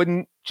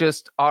wouldn't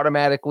just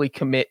automatically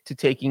commit to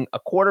taking a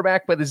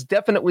quarterback, but it's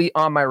definitely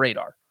on my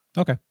radar.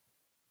 Okay.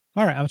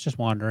 All right. I was just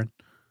wondering.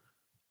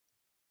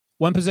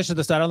 One position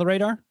that's not on the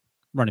radar,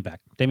 running back.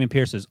 Dameon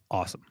Pierce is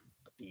awesome.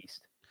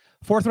 Beast.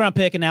 4th round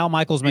pick, and now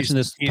Michael's mentioned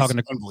this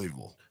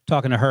unbelievable.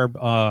 Talking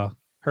to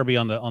Herbie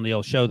on the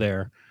old show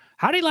there.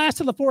 How did he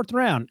last in the 4th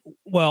round?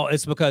 Well,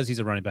 it's because he's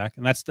a running back,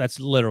 and that's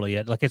literally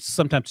it. Like, it's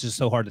sometimes just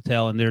so hard to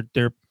tell, and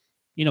they're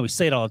we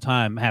say it all the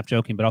time, half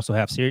joking, but also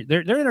half serious.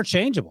 They're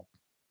interchangeable.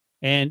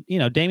 And,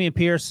 Dameon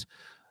Pierce,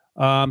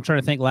 I'm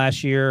trying to think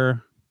last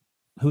year,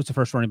 who's the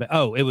first running back?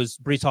 Oh, it was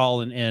Breece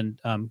Hall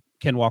and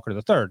Ken Walker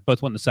III.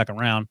 Both went in the 2nd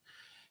round.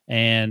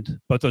 And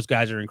both those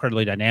guys are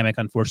incredibly dynamic.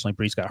 Unfortunately,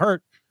 Breece got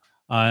hurt.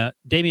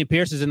 Dameon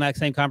Pierce is in that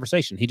same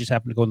conversation. He just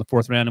happened to go in the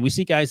 4th round. And we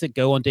see guys that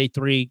go on day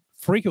 3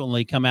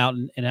 frequently come out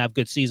and have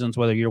good seasons,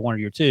 whether year 1 or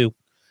year 2.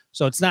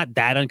 So it's not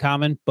that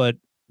uncommon, but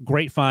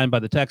great find by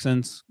the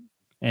Texans.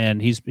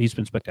 And he's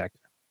been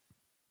spectacular.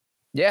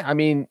 Yeah, I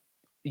mean,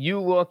 you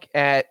look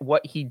at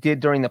what he did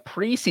during the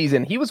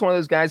preseason. He was one of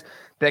those guys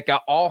that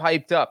got all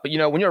hyped up. But,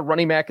 when you're a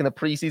running back in the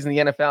preseason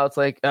in the NFL, it's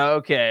like,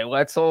 okay,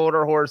 let's hold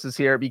our horses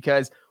here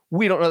because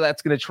we don't know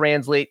that's going to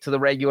translate to the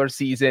regular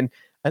season.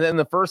 And then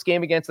the first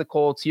game against the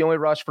Colts, he only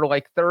rushed for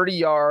like 30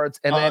 yards.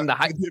 And then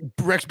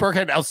Rex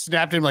Burkhead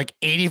outsnapped him like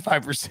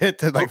 85%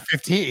 to like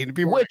 15.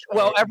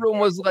 Everyone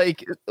was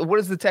like, what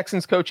is the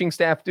Texans coaching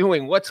staff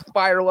doing? What's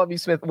Fire Lovie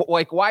Smith?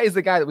 Like, why is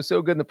the guy that was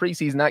so good in the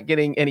preseason not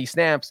getting any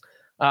snaps?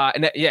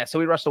 So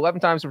he rushed 11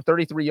 times for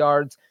 33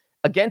 yards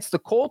against the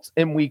Colts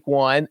in week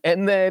 1.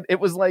 And then it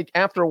was like,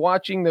 after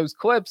watching those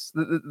clips,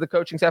 the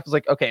coaching staff was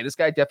like, okay, this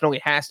guy definitely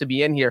has to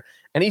be in here.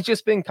 And he's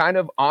just been kind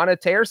of on a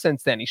tear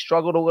since then. He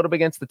struggled a little bit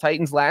against the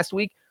Titans last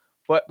week,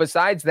 but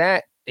besides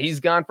that,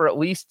 he's gone for at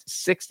least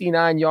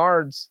 69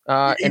 yards.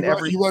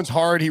 He runs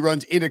hard. He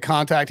runs into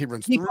contact.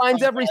 He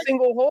finds every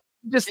single hole.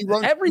 He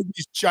runs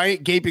these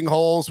giant gaping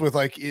holes with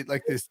like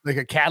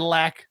a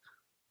Cadillac.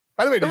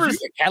 By the way, did you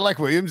think Cadillac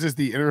Williams is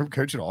the interim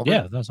coach at Auburn?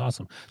 Yeah, that's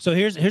awesome. So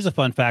here's a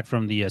fun fact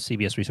from the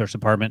CBS Research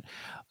Department.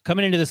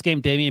 Coming into this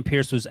game, Dameon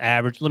Pierce was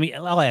average.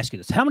 I'll ask you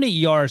this. How many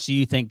yards do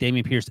you think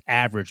Dameon Pierce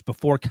averaged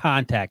before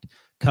contact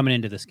coming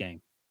into this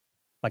game?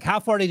 Like, how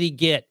far did he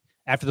get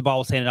after the ball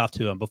was handed off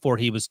to him before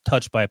he was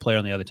touched by a player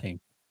on the other team?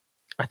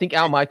 I think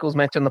Al Michaels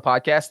mentioned the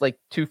podcast, like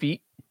 2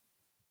 feet.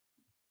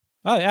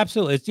 Oh,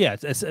 absolutely. It's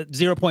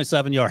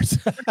 0.7 yards.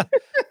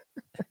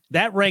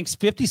 That ranks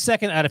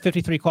 52nd out of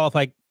 53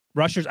 qualified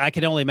rushers. I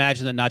can only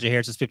imagine that Najee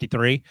Harris is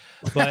 53,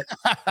 but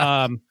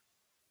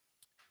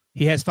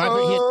he has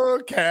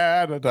 500.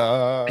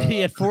 Canada. He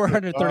had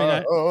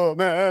 439.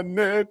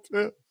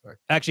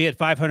 Actually, he had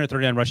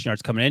 539 rushing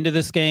yards coming into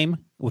this game,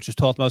 which was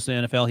 12th most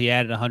in the NFL. He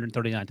added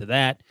 139 to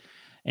that,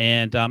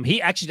 and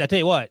he actually, I tell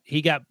you what,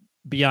 he got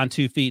beyond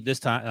 2 feet this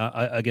time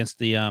against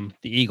the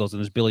Eagles,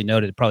 and as Billy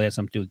noted, it probably had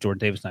something to do with Jordan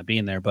Davis not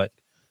being there. But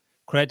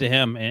credit to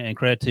him and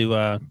credit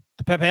to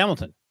Pep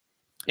Hamilton.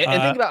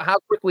 And think about how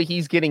quickly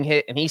he's getting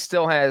hit, and he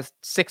still has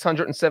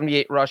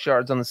 678 rush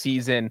yards on the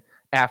season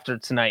after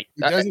tonight.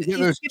 He doesn't get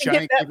those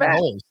giant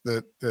holes.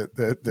 You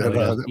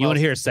want to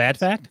hear a sad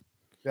fact?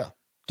 Yeah.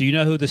 Do you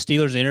know who the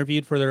Steelers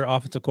interviewed for their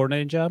offensive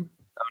coordinating job?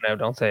 Oh, no,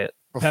 don't say it.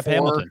 Pep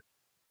Hamilton.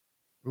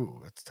 Ooh,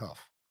 that's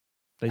tough.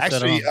 They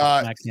actually,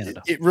 not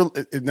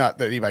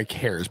that anybody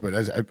cares, but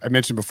as I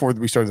mentioned before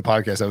we started the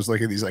podcast, I was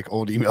looking at these like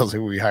old emails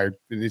that we hired,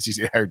 and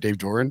he hired Dave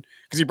Doran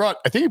because he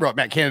brought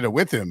Matt Canada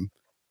with him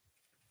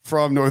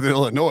from Northern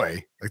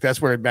Illinois. Like,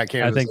 that's where Matt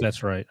Canada. I think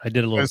that's right. I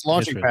did a little. It's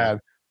launching pad,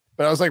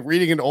 but I was like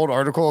reading an old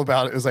article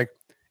about it. It was like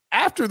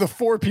after the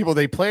 4 people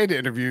they planned to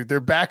interview, their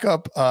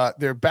backup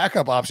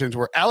options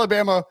were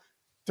Alabama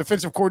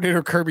defensive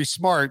coordinator Kirby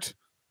Smart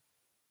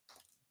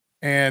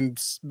and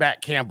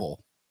Matt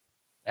Campbell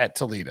at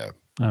Toledo.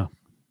 Oh,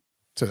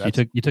 so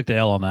you took the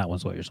L on that one.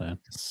 Is what you're saying?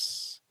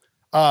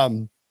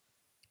 Man.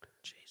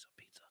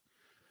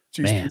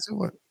 Pizza?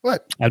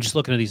 What? I'm just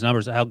looking at these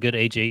numbers. How good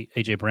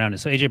AJ Brown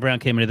is. So AJ Brown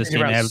came into this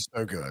game.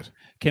 So good.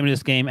 Came into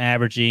this game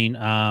averaging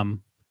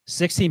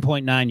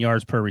 16.9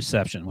 yards per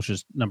reception, which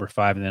is number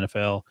 5 in the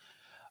NFL.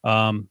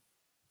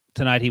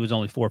 Tonight he was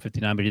only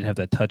 459, but he didn't have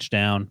that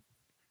touchdown.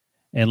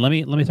 And let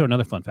me throw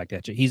another fun fact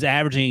at you. He's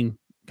averaging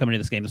coming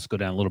into this game. Let's go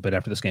down a little bit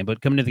after this game, but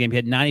coming into the game, he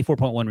had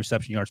 94.1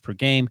 reception yards per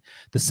game,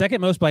 the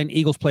second most by an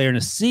Eagles player in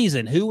a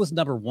season. Who was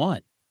number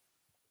 1?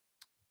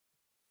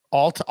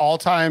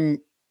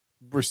 All-time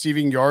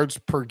receiving yards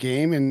per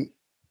game in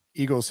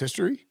Eagles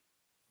history?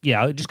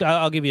 Yeah,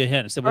 I'll give you a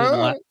hint.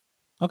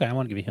 Okay, I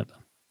want to give you a hint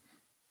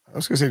though. I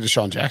was going to say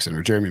Deshaun Jackson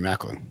or Jeremy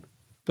Maclin.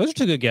 Those are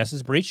two good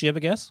guesses. Breach, you have a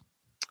guess?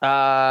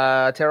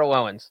 Terrell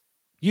Owens.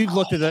 You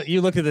looked at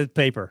the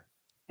paper.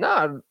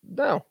 No.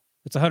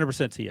 It's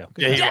 100% T.O.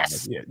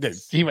 Yes.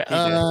 He why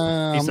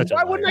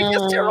wouldn't I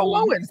guess Terrell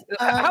Owens?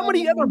 How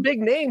many other big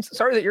names?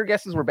 Sorry that your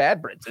guesses were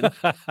bad, Brinson.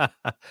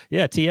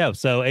 Yeah, T.O.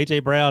 So A.J.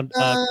 Brown,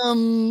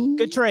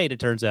 good trade, it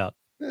turns out.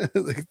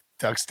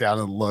 Ducks down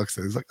and looks.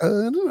 And he's like, I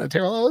don't know,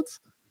 Terrell Owens?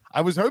 I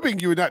was hoping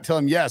you would not tell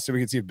him yes so we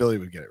could see if Billy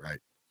would get it right.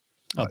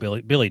 Oh,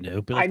 Billy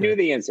knew. I knew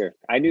the answer.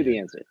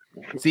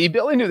 See,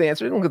 Billy knew the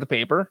answer. He didn't look at the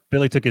paper.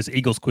 Billy took his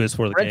Eagles quiz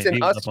for the Brinson,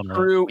 game. Us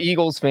true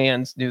Eagles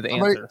fans knew the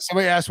answer.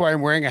 Somebody asked why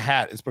I'm wearing a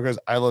hat. It's because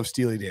I love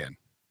Steely Dan.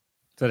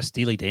 Is that a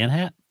Steely Dan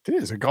hat? It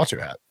is a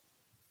Gaucho hat.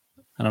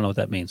 I don't know what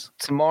that means.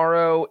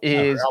 Tomorrow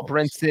is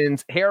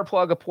Brinson's hair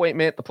plug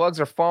appointment. The plugs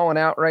are falling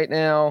out right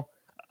now.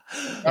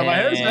 My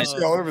hair is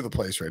actually all over the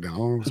place right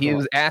now. He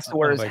was asked to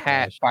wear his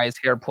hat by his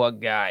hair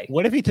plug guy.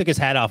 What if he took his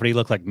hat off and he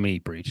looked like me,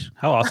 Breach?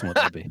 How awesome would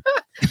that be?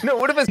 No,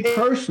 what if his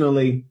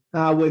Personally,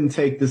 I wouldn't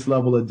take this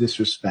level of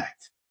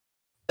disrespect.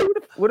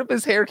 What if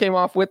his hair came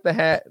off with the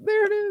hat?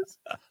 There it is.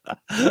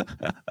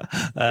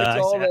 It's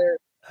all there.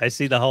 I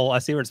see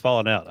where it's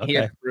falling out. Okay. He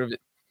has to prove it.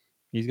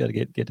 He's got to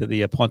get to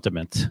the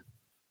appointment.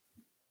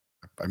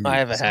 I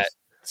have a hat.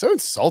 So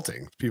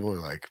insulting. People are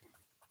like,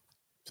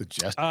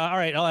 suggest. All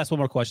right, I'll ask one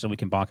more question. We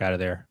can bonk out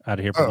of here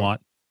if we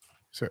want.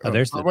 So,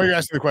 there's while you're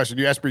asking the question,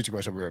 you asked Breach a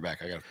question. I'll be right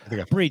back. I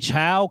think Breach,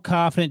 how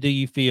confident do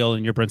you feel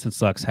in your Brinson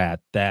Sucks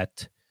hat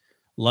that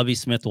Lovie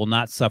Smith will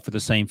not suffer the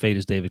same fate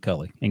as David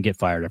Culley and get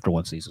fired after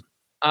one season?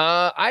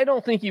 I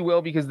don't think he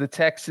will, because the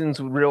Texans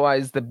would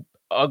realize the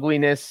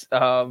ugliness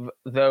of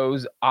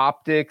those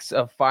optics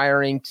of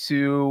firing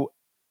two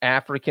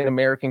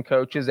African-American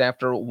coaches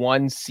after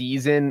one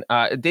season.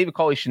 David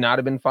Culley should not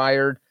have been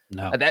fired.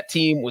 No. That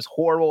team was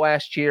horrible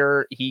last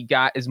year. He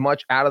got as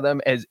much out of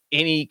them as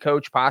any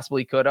coach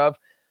possibly could have.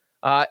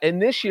 And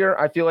this year,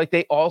 I feel like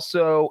they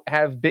also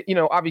have been,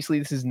 obviously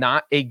this is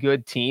not a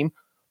good team,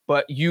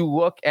 but you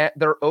look at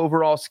their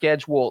overall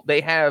schedule. They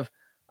have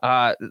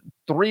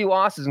 3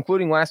 losses,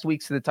 including last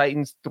week's to the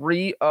Titans.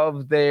 3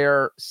 of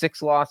their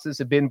 6 losses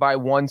have been by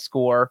 1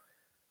 score.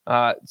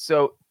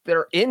 So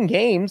they're in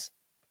games,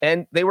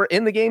 and they were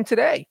in the game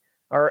today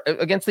or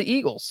against the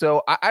Eagles.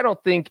 So I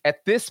don't think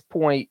at this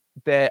point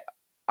that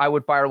I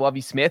would fire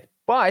Lovie Smith,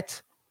 but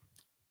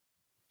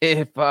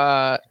if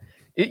they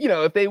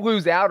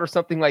lose out or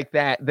something like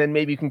that, then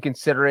maybe you can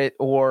consider it,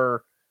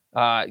 or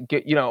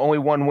get only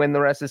 1 win the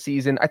rest of the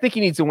season. I think he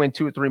needs to win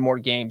 2 or 3 more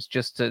games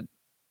just to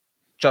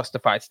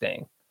justify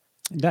staying.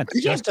 That's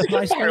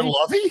justify fire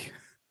Lovie?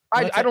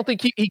 I don't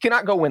think he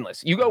cannot go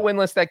winless. You go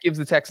winless, that gives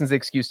the Texans the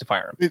excuse to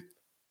fire him.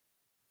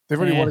 They've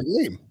already won a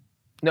game.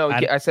 No,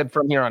 I said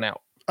from here on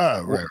out.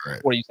 Oh, right.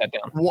 What you said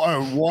down?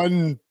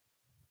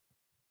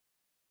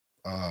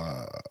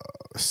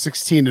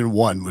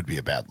 16-1 would be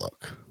a bad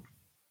look.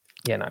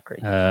 Yeah, not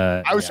great.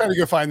 I was trying to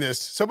go find this.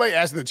 Somebody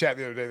asked in the chat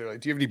the other day, they're like,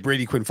 do you have any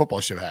Brady Quinn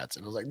football show hats?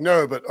 And I was like,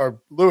 no, but our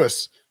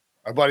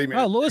buddy made.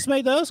 Oh, Lewis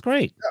made those?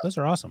 Great. Yeah. Those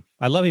are awesome.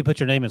 I love you put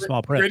your name in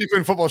small print. Brady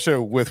Quinn football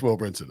show with Will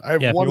Brinson. I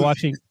have If you're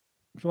watching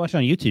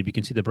on YouTube, you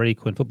can see the Brady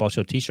Quinn football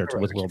show t-shirts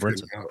with Will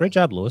Brinson. Great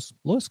job, Lewis.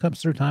 Lewis comes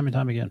through time and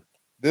time again.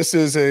 This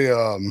is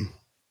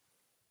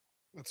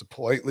that's a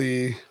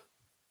politely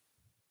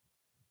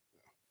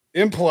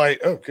impolite.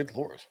 Oh, good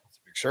Lord. That's a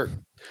big shirt.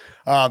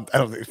 I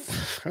don't think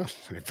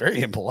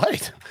very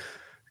impolite.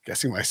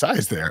 Guessing my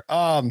size there.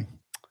 If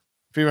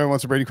anybody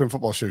wants a Brady Quinn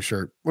football show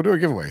shirt, we'll do a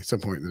giveaway at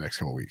some point in the next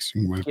couple of weeks.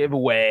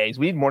 Giveaways.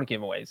 We need more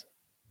giveaways.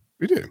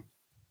 We do.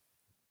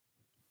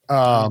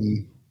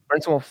 Brinson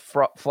will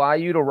fly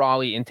you to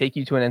Raleigh and take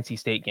you to an NC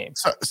State game.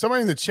 So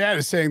somebody in the chat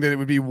is saying that it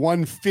would be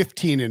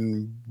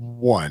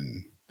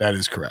 115-1. That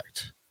is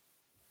correct.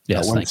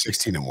 Yes,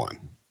 116-1.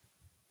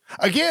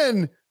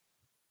 Again,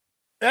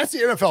 that's the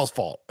NFL's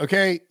fault.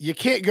 Okay, you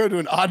can't go to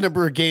an odd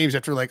number of games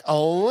after like a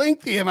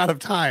lengthy amount of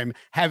time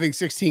having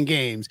 16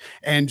 games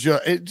and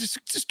just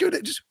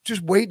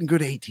wait and go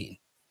to 18. It'd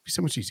be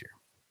so much easier.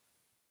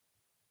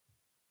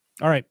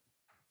 All right.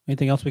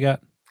 Anything else we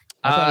got?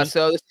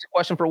 So this is a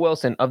question for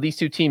Wilson. Of these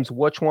 2 teams,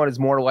 which one is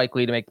more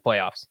likely to make the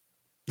playoffs?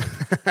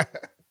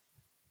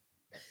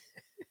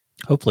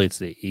 Hopefully it's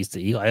the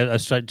Eagles. I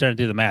was trying to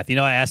do the math.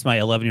 I asked my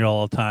 11-year-old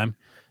all the time.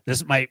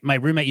 This my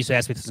roommate used to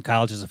ask me this in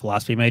college as a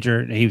philosophy major,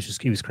 and he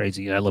was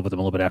crazy. And I lived with him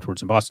a little bit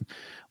afterwards in Boston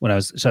when I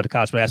was shut to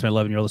college. But I asked my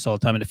 11-year-old this all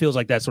the time, and it feels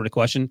like that sort of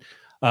question.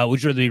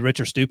 Would you rather be rich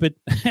or stupid?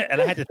 And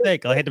I had to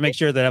think. I had to make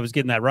sure that I was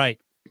getting that right.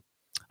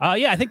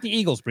 I think the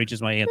Eagles Breach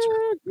is my answer.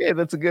 Yeah,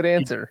 that's a good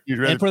answer.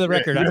 And for the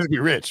record, I'd rather be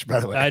rich, by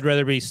the way. I'd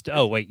rather be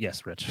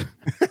yes, rich. You'd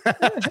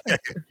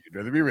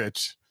rather be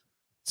rich.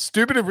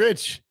 Stupid and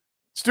rich.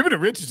 Stupid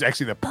and rich is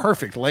actually the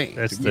perfect lane.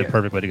 That's the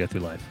perfect way to go through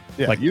life.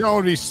 Yeah, like you don't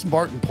want to be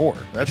smart and poor.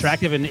 That's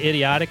attractive and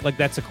idiotic. Like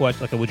that's a question.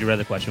 Like a would you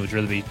rather question. Would you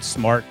rather be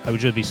smart?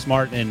 Would you rather be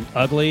smart and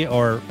ugly,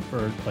 or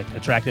like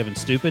attractive and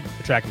stupid?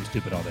 Attractive and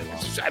stupid all day long.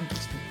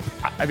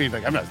 I mean,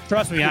 like I'm not.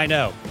 Trust me, I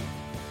know.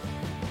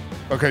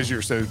 Because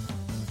you're so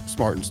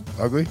smart and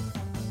ugly.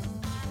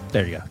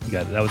 There you go. You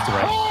got it. That was the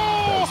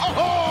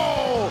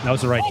right. That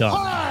was the right dunk.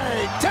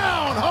 High,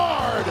 down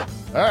hard.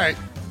 All right.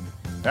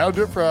 That'll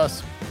do it for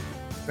us.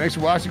 Thanks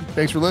for watching.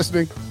 Thanks for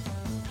listening.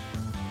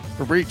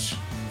 For Breech,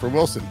 for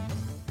Wilson,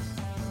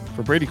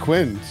 for Brady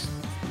Quinn's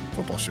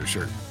football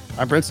shirt.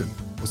 I'm Brinson.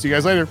 We'll see you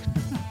guys later.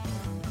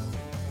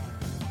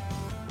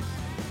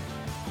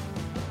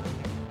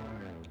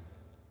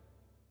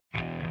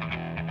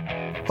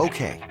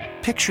 Okay,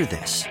 picture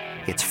this.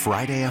 It's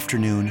Friday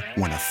afternoon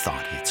when a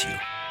thought hits you.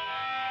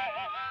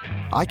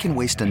 I can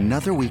waste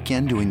another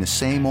weekend doing the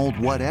same old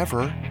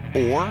whatever,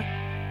 or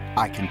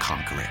I can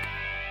conquer it.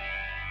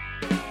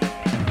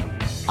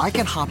 I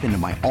can hop into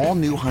my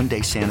all-new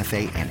Hyundai Santa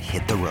Fe and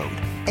hit the road.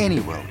 Any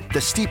road.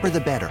 The steeper,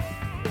 the better.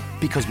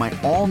 Because my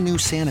all-new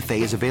Santa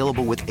Fe is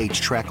available with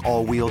H-Track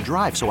all-wheel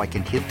drive, so I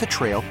can hit the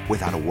trail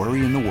without a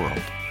worry in the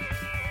world.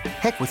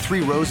 Heck, with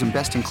 3 rows and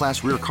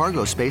best-in-class rear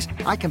cargo space,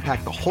 I can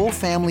pack the whole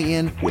family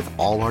in with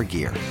all our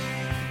gear.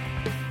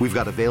 We've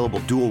got available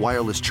dual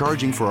wireless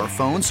charging for our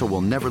phones, so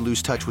we'll never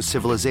lose touch with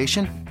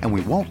civilization, and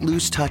we won't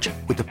lose touch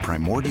with the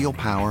primordial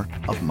power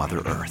of Mother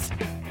Earth.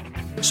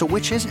 So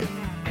which is it?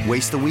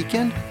 Waste the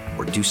weekend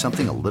or do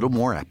something a little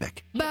more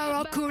epic?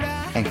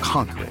 And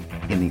conquer it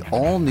in the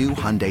all-new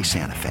Hyundai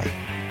Santa Fe.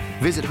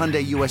 Visit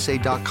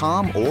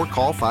HyundaiUSA.com or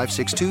call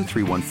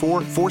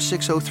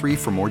 562-314-4603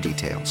 for more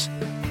details.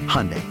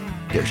 Hyundai,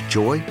 there's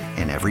joy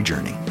in every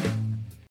journey.